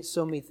experience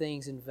so many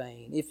things in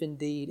vain, if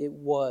indeed it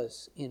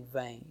was in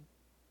vain?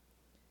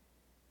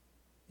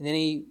 And then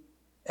he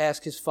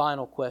asks his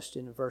final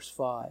question in verse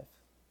 5.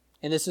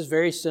 And this is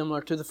very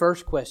similar to the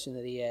first question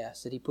that he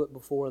asked, that he put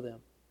before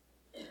them.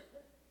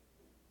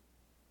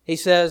 He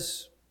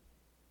says,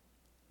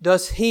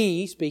 does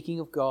He, speaking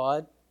of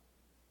God,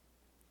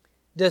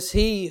 does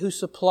He who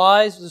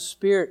supplies the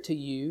Spirit to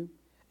you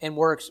and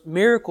works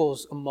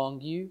miracles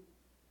among you,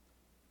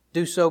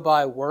 do so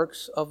by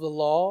works of the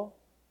law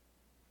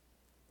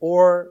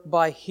or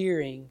by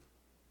hearing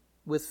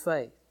with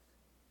faith?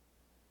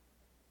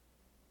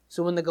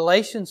 So when the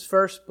Galatians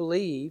first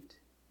believed,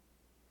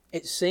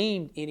 it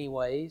seemed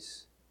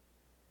anyways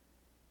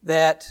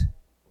that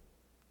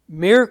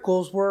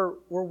miracles were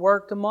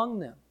worked among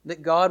them,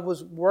 that God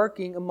was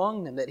working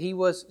among them, that He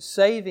was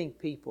saving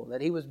people,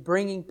 that He was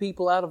bringing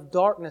people out of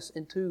darkness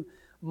into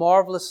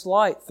marvelous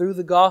light through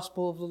the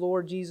gospel of the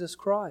Lord Jesus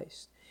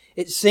Christ.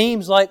 It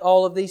seems like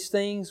all of these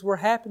things were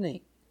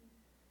happening.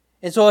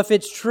 And so if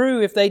it's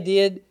true, if they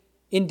did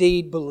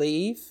indeed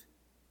believe,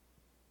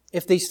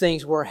 if these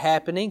things were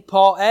happening,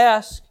 Paul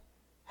asks,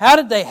 how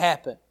did they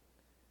happen?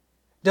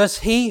 Does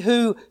He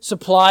who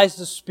supplies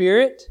the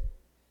Spirit,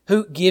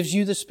 who gives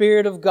you the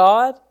Spirit of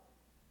God,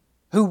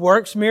 who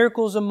works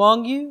miracles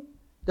among you,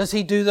 does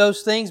He do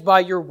those things by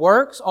your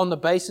works, on the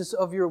basis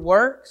of your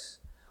works,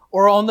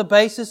 or on the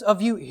basis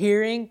of you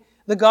hearing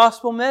the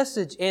gospel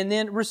message and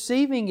then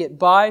receiving it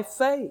by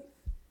faith?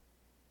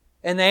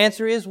 And the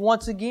answer is,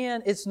 once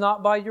again, it's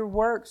not by your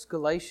works,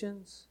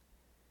 Galatians.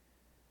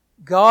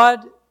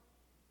 God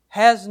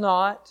has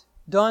not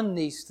done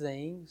these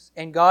things,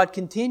 and God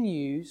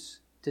continues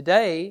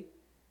today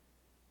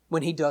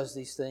when He does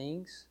these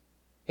things.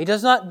 He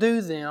does not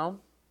do them.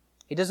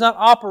 He does not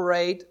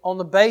operate on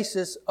the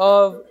basis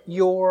of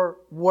your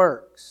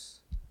works.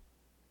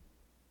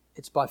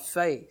 It's by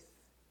faith,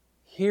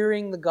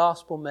 hearing the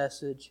gospel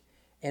message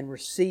and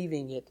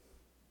receiving it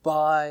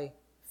by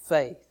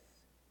faith.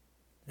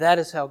 That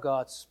is how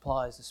God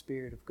supplies the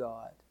Spirit of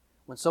God.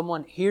 When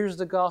someone hears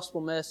the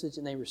gospel message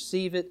and they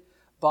receive it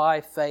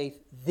by faith,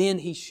 then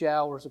He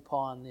showers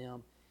upon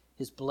them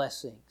His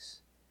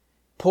blessings,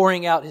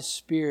 pouring out His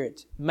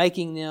Spirit,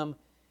 making them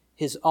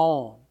His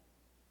own,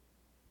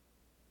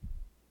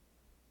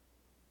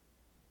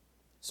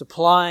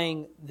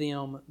 supplying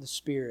them the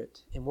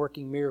Spirit and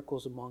working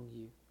miracles among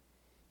you.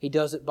 He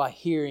does it by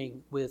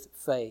hearing with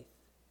faith.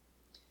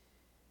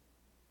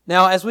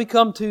 Now, as we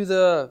come to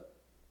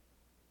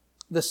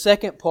the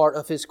second part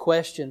of his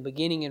question,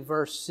 beginning in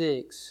verse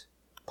 6,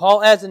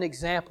 Paul adds an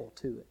example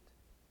to it.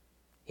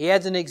 He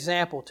adds an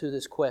example to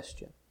this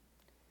question.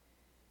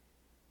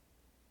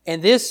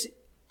 And this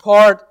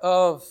part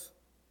of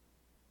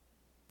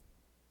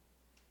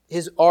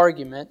his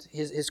argument,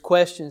 his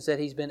questions that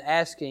he's been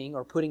asking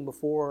or putting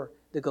before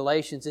the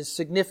Galatians is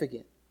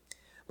significant.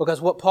 Because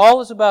what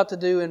Paul is about to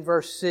do in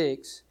verse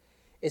 6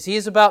 is he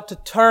is about to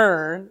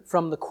turn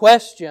from the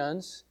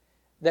questions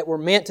that were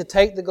meant to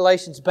take the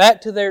Galatians back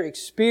to their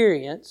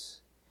experience.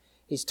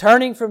 He's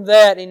turning from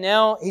that, and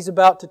now he's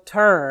about to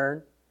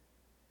turn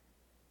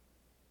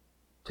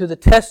to the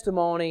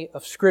testimony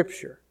of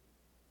Scripture.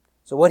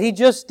 So what he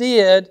just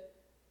did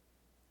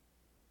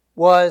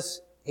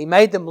was he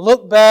made them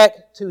look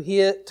back to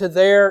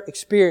their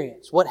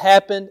experience, what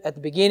happened at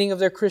the beginning of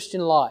their Christian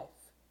life,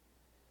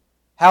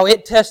 how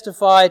it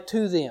testified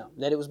to them,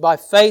 that it was by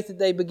faith that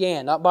they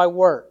began, not by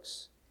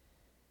works.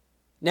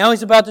 Now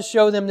he's about to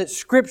show them that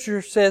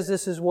Scripture says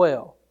this as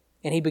well.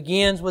 And he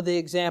begins with the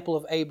example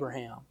of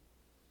Abraham.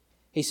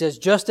 He says,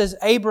 just as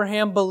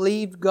Abraham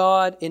believed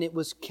God and it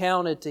was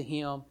counted to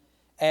him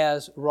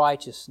as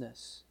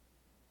righteousness.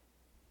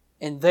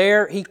 And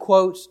there he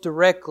quotes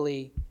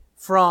directly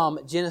from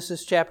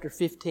Genesis chapter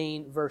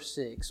 15, verse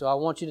 6. So I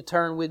want you to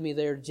turn with me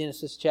there to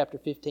Genesis chapter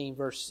 15,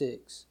 verse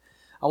 6.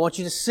 I want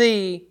you to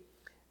see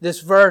this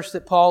verse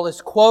that Paul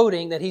is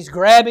quoting, that he's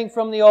grabbing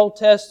from the Old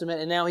Testament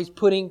and now he's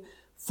putting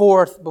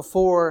forth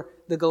before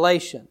the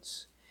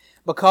Galatians.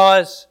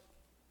 Because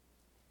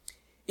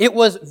it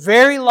was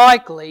very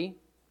likely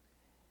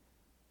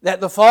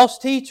that the false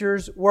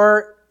teachers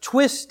were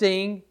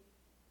twisting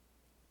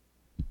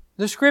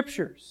the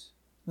Scriptures,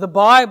 the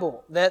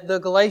Bible that the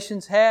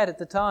Galatians had at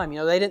the time. You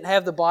know, they didn't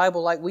have the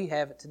Bible like we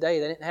have it today.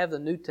 They didn't have the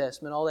New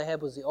Testament. All they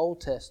had was the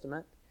Old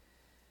Testament.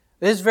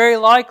 It's very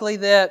likely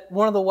that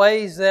one of the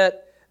ways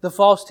that the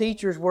false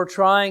teachers were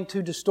trying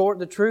to distort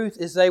the truth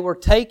is they were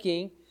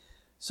taking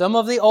some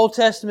of the Old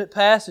Testament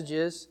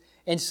passages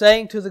and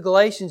saying to the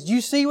Galatians, do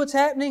you see what's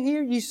happening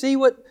here? You see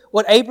what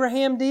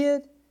Abraham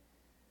did?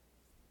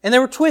 And they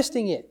were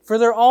twisting it for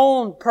their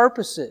own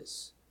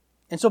purposes.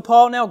 And so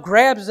Paul now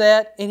grabs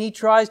that and he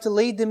tries to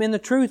lead them in the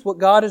truth, what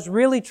God is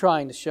really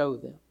trying to show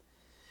them.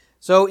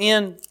 So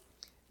in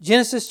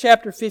Genesis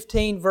chapter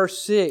 15,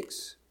 verse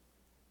 6,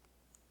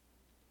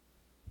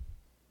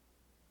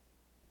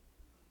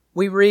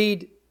 we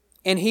read,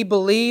 and he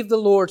believed the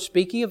Lord,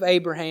 speaking of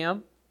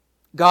Abraham.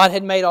 God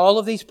had made all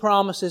of these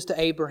promises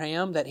to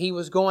Abraham that He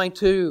was going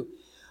to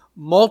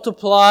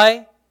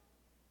multiply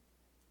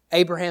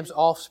Abraham's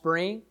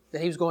offspring,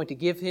 that He was going to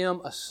give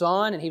him a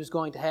son, and he was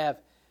going to have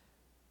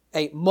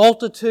a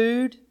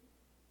multitude.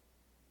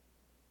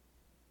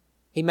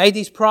 He made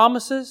these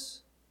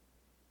promises.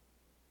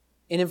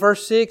 And in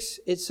verse 6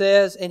 it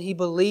says, and he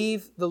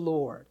believed the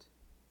Lord,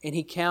 and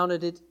He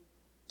counted it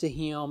to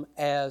him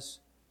as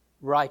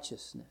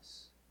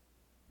righteousness.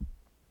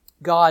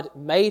 God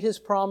made His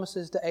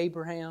promises to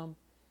Abraham.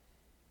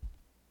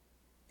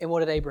 And what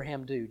did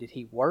Abraham do? Did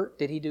he work?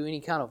 Did he do any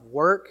kind of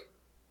work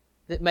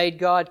that made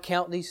God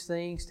count these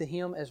things to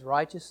him as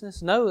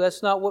righteousness? No,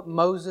 that's not what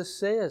Moses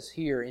says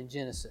here in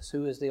Genesis,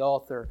 who is the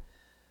author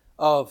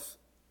of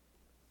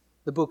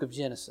the book of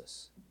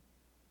Genesis.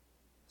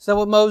 That's not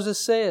what Moses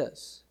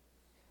says.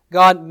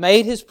 God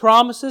made His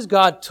promises.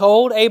 God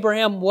told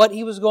Abraham what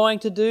He was going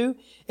to do,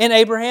 and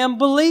Abraham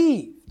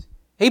believed.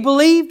 He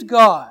believed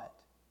God.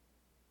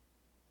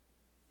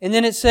 And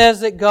then it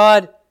says that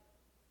God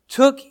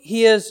took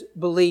his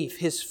belief,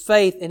 his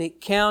faith, and He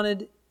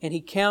counted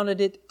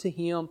it to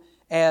him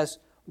as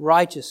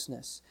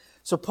righteousness.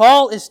 So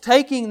Paul is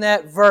taking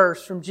that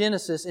verse from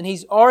Genesis and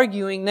he's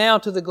arguing now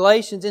to the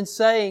Galatians and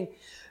saying,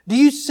 do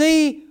you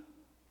see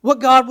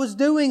what God was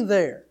doing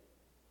there?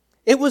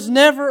 It was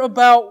never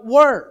about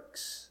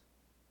works.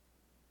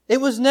 It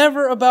was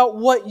never about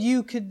what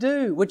you could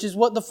do, which is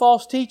what the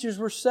false teachers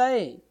were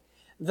saying.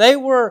 They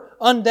were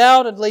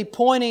undoubtedly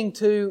pointing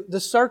to the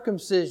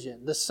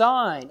circumcision, the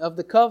sign of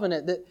the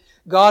covenant that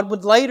God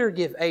would later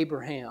give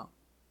Abraham.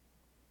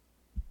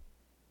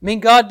 I mean,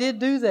 God did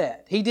do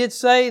that. He did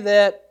say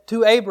that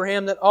to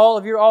Abraham that all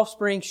of your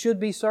offspring should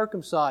be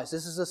circumcised.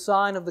 This is a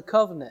sign of the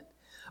covenant.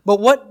 But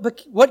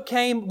what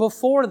came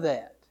before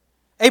that?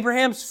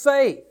 Abraham's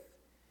faith.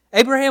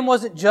 Abraham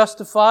wasn't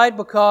justified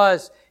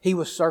because he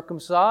was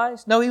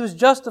circumcised. No, he was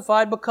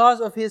justified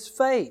because of his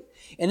faith.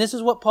 And this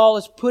is what Paul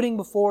is putting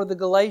before the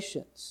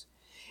Galatians.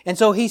 And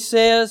so he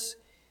says,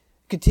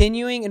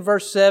 continuing in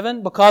verse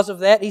 7, because of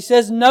that, he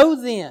says,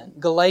 know then,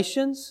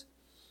 Galatians,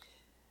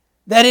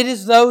 that it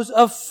is those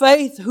of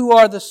faith who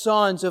are the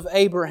sons of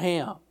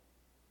Abraham.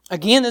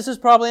 Again, this is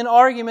probably an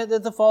argument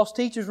that the false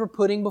teachers were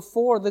putting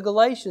before the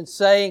Galatians,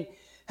 saying,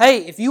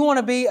 hey, if you want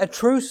to be a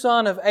true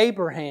son of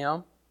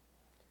Abraham,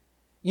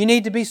 you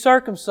need to be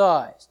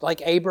circumcised,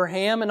 like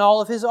Abraham and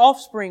all of his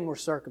offspring were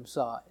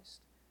circumcised.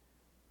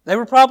 They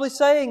were probably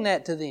saying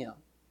that to them.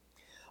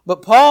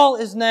 But Paul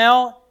is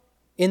now,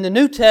 in the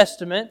New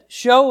Testament,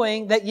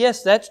 showing that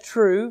yes, that's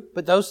true,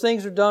 but those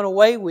things are done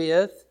away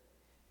with.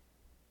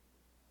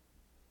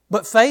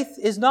 But faith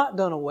is not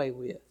done away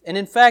with. And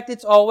in fact,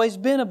 it's always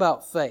been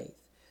about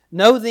faith.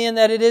 Know then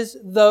that it is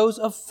those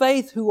of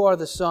faith who are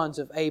the sons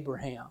of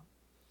Abraham.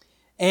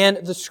 And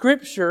the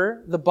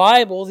Scripture, the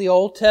Bible, the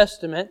Old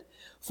Testament,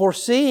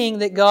 foreseeing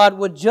that God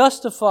would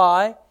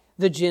justify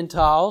the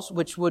Gentiles,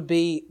 which would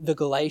be the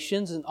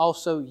Galatians, and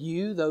also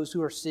you, those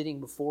who are sitting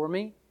before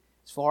me,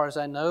 as far as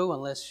I know,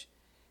 unless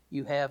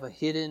you have a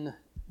hidden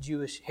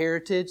Jewish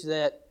heritage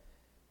that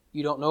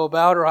you don't know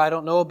about or I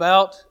don't know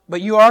about,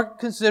 but you are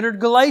considered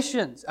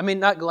Galatians. I mean,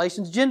 not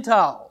Galatians,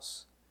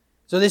 Gentiles.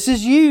 So this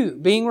is you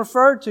being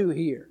referred to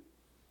here.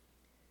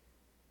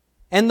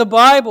 And the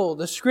Bible,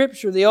 the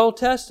Scripture, the Old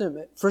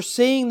Testament,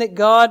 foreseeing that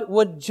God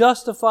would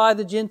justify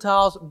the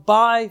Gentiles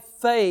by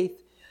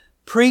faith,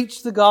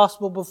 preached the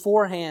gospel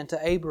beforehand to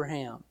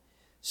Abraham,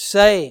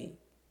 saying,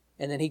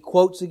 and then he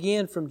quotes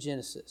again from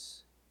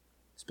Genesis.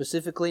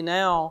 Specifically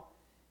now,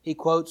 he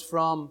quotes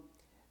from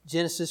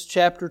Genesis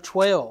chapter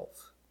 12,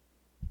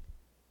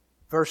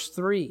 verse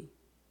 3,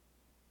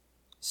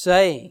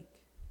 saying,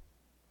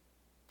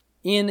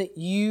 In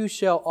you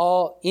shall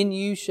all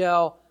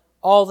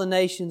the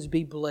nations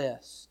be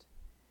blessed.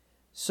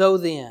 So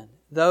then,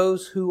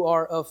 those who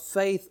are of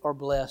faith are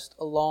blessed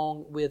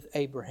along with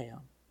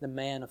Abraham, the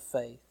man of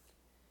faith.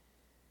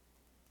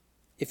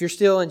 If you're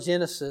still in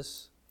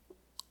Genesis,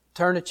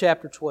 turn to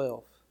chapter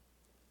 12,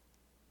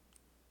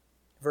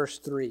 verse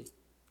 3.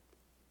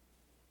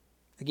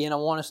 Again, I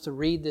want us to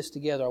read this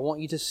together. I want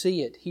you to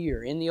see it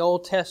here in the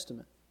Old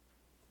Testament.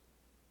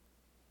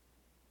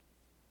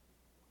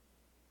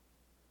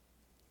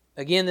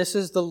 Again, this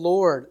is the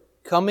Lord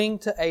coming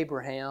to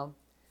Abraham,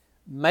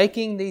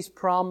 making these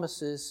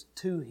promises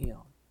to him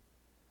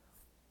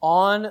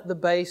on the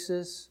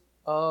basis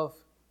of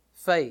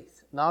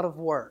faith, not of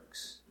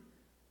works.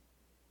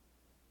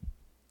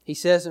 He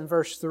says in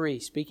verse 3,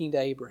 speaking to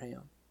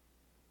Abraham,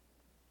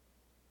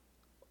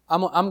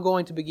 I'm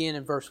going to begin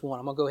in verse 1.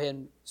 I'm going to go ahead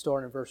and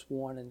start in verse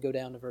 1 and go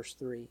down to verse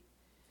 3.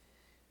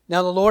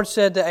 Now the Lord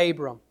said to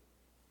Abram,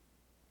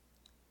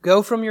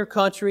 Go from your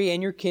country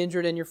and your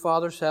kindred and your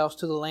father's house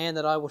to the land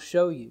that I will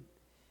show you,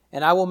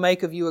 and I will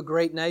make of you a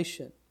great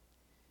nation.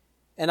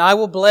 And I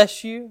will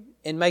bless you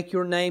and make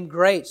your name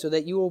great, so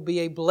that you will be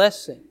a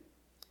blessing.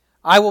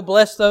 I will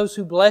bless those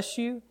who bless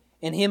you,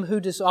 and him who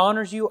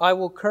dishonors you I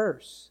will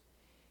curse.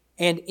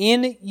 And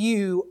in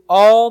you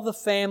all the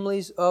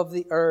families of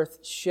the earth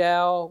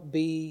shall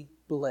be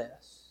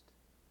blessed.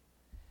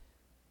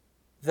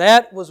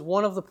 That was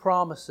one of the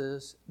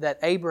promises that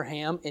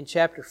Abraham in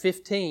chapter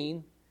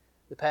 15,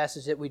 the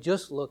passage that we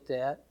just looked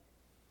at,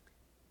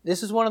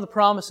 this is one of the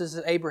promises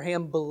that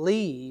Abraham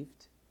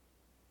believed,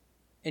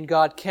 and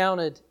God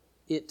counted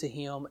it to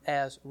him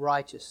as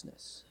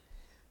righteousness.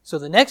 So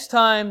the next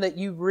time that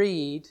you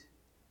read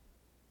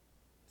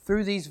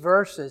through these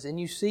verses and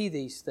you see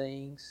these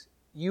things,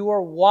 you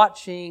are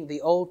watching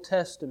the Old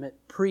Testament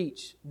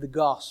preach the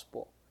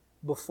gospel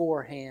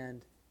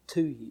beforehand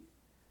to you.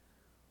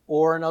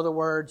 Or in other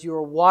words, you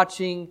are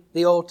watching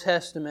the Old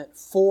Testament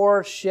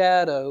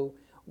foreshadow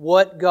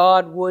what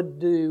God would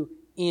do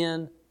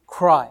in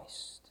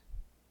Christ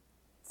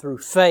through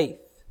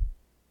faith,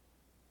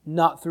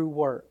 not through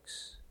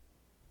works.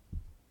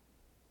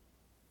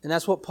 And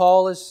that's what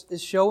Paul is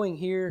showing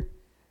here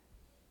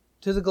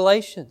to the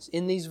Galatians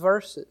in these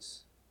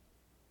verses.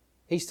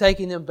 He's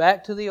taking them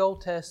back to the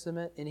Old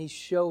Testament and he's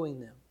showing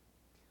them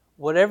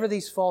whatever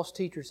these false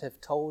teachers have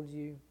told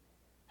you,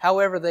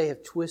 however they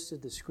have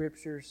twisted the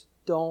Scriptures,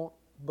 don't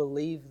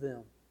believe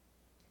them.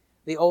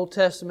 The Old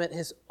Testament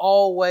has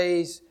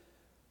always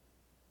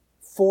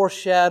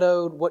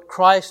foreshadowed what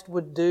Christ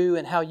would do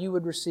and how you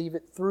would receive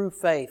it through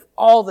faith.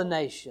 All the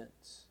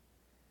nations.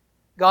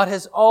 God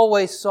has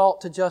always sought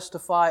to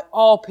justify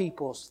all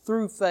peoples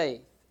through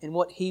faith in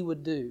what He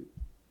would do.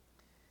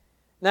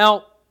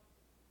 Now,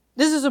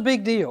 this is a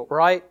big deal,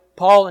 right?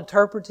 Paul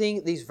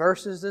interpreting these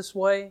verses this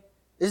way.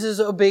 This is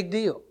a big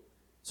deal.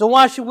 So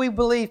why should we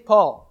believe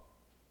Paul?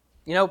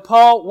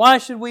 Paul, why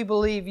should we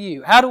believe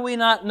you? How do we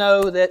not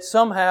know that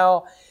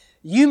somehow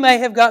you may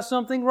have got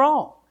something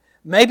wrong?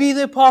 Maybe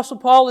the Apostle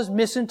Paul is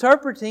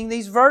misinterpreting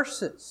these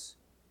verses.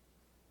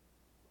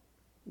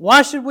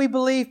 Why should we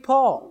believe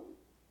Paul?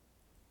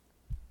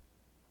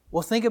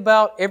 Well, think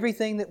about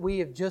everything that we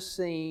have just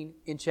seen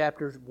in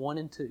chapters 1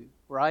 and 2,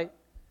 right?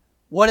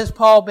 What has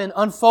Paul been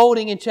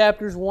unfolding in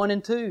chapters 1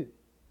 and 2?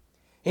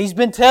 He's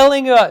been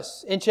telling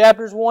us in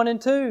chapters 1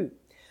 and 2,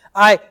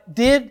 I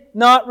did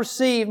not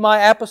receive my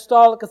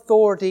apostolic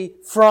authority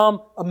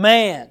from a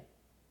man.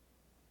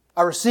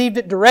 I received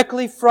it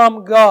directly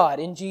from God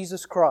in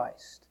Jesus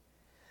Christ.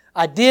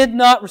 I did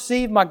not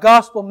receive my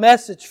gospel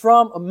message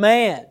from a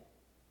man.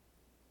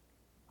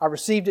 I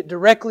received it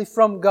directly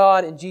from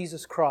God in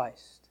Jesus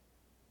Christ.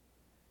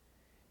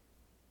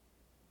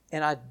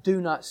 And I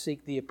do not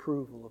seek the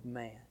approval of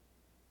man.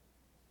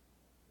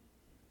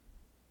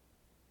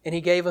 And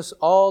he gave us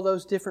all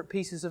those different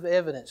pieces of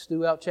evidence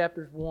throughout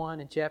chapters 1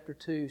 and chapter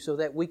 2 so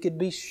that we could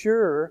be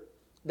sure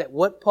that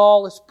what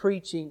Paul is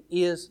preaching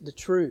is the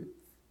truth.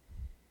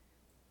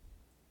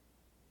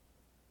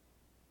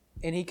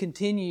 And he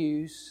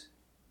continues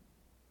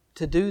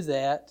to do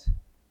that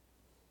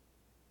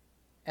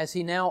as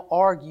he now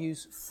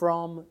argues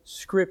from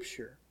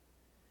Scripture,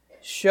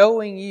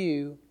 showing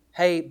you,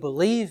 hey,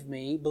 believe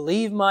me,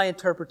 believe my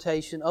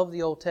interpretation of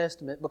the Old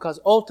Testament, because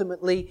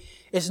ultimately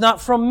it's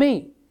not from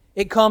me.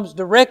 It comes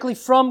directly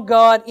from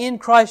God in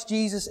Christ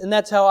Jesus, and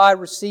that's how I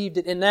received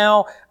it. And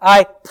now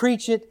I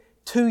preach it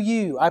to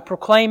you. I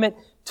proclaim it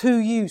to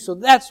you. So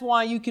that's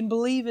why you can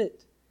believe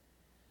it.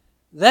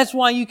 That's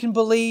why you can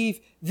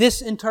believe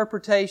this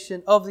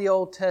interpretation of the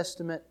Old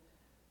Testament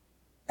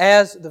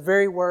as the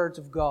very words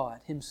of God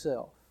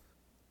Himself.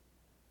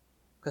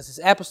 Because His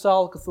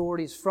apostolic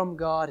authority is from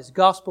God, His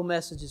gospel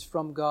message is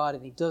from God,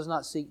 and He does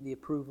not seek the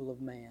approval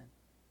of man.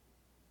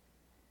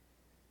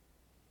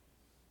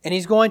 And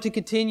He's going to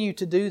continue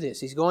to do this.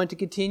 He's going to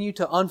continue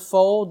to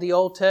unfold the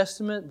Old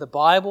Testament, the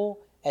Bible,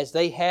 as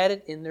they had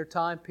it in their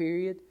time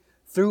period,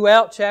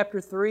 throughout chapter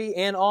 3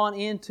 and on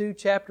into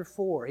chapter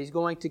 4. He's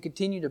going to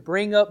continue to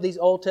bring up these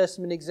Old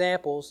Testament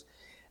examples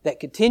that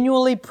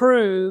continually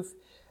prove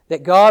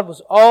that God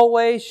was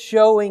always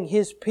showing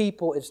His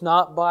people it's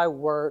not by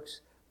works,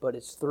 but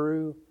it's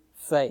through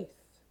faith.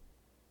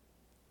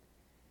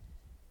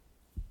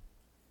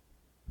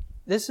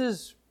 This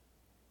is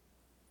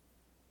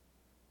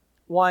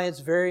why it's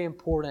very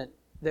important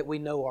that we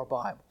know our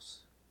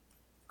Bibles,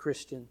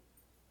 Christian.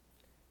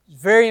 It's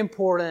very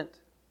important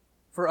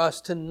for us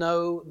to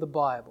know the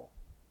Bible.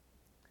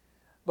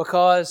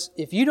 Because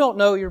if you don't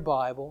know your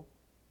Bible,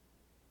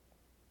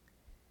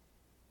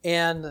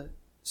 and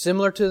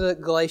similar to the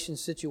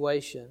Galatians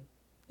situation,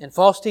 and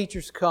false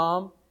teachers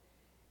come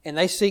and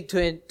they seek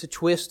to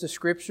twist the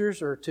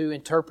Scriptures or to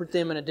interpret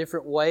them in a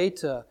different way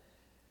to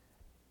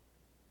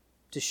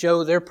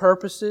show their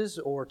purposes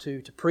or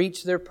to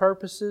preach their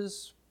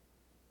purposes,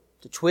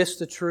 to twist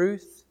the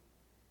truth.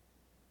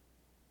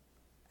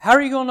 How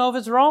are you going to know if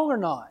it's wrong or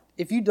not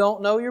if you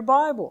don't know your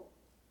Bible?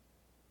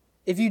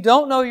 If you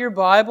don't know your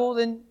Bible,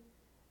 then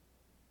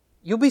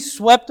you'll be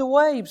swept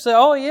away. You say,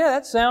 oh yeah,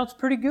 that sounds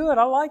pretty good.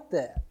 I like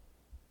that.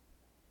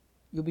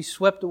 You'll be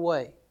swept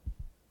away.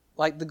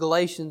 Like the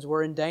Galatians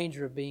were in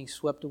danger of being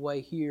swept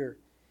away here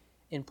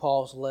in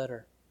Paul's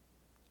letter.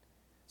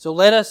 So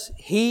let us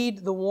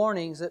heed the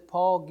warnings that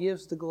Paul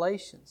gives the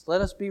Galatians.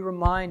 Let us be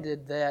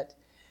reminded that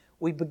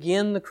we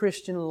begin the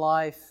Christian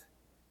life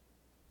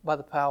by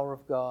the power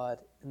of God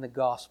in the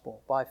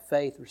gospel, by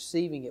faith,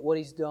 receiving it, what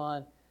He's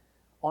done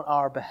on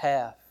our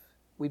behalf.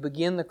 We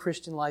begin the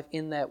Christian life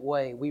in that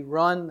way. We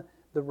run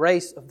the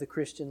race of the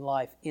Christian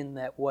life in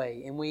that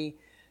way. And we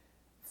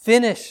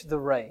finish the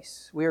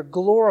race. We are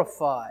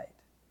glorified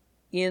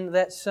in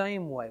that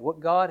same way.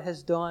 What God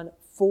has done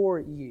for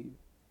you,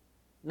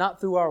 not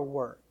through our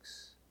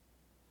works.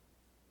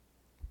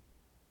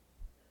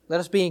 Let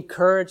us be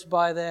encouraged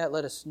by that.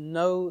 Let us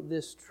know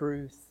this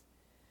truth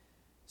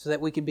so that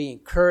we can be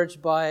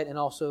encouraged by it and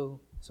also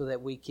so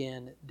that we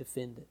can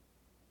defend it.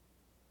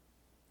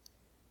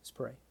 Let's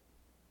pray.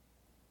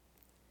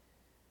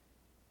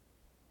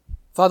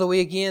 Father, we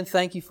again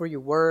thank You for Your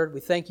Word. We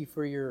thank You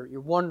for Your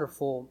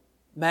wonderful,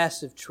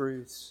 massive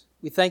truths.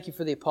 We thank You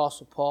for the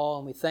Apostle Paul,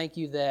 and we thank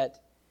You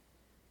that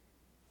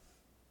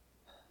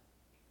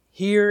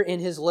here in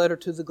his letter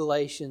to the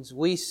Galatians,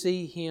 we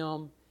see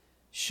him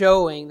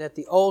showing that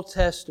the Old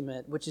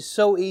Testament, which is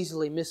so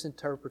easily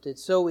misinterpreted,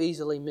 so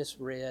easily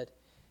misread,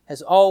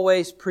 has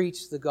always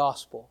preached the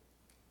gospel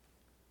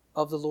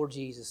of the Lord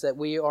Jesus, that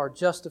we are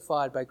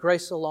justified by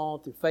grace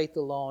alone, through faith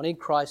alone, in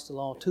Christ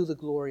alone, to the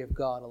glory of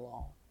God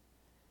alone.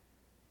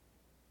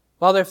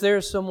 Father, if there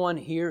is someone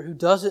here who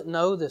doesn't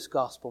know this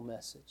gospel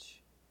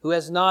message, who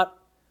has not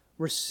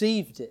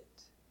received it,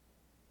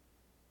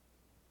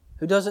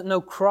 who doesn't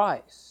know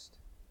Christ,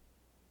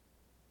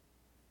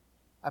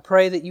 I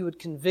pray that You would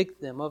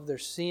convict them of their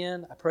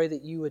sin. I pray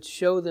that You would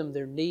show them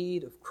their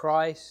need of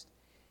Christ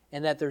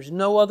and that there's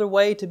no other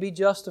way to be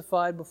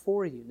justified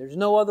before You. There's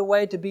no other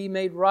way to be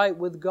made right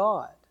with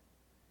God.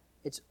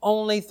 It's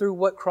only through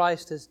what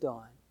Christ has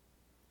done.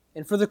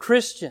 And for the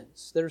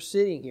Christians that are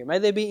sitting here, may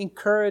they be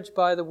encouraged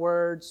by the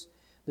words,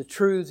 the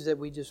truths that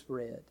we just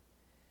read.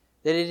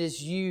 That it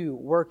is You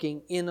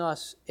working in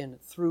us and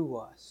through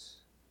us.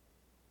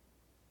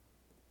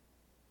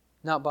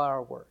 Not by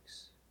our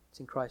works. It's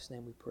in Christ's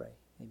name we pray.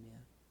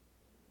 Amen.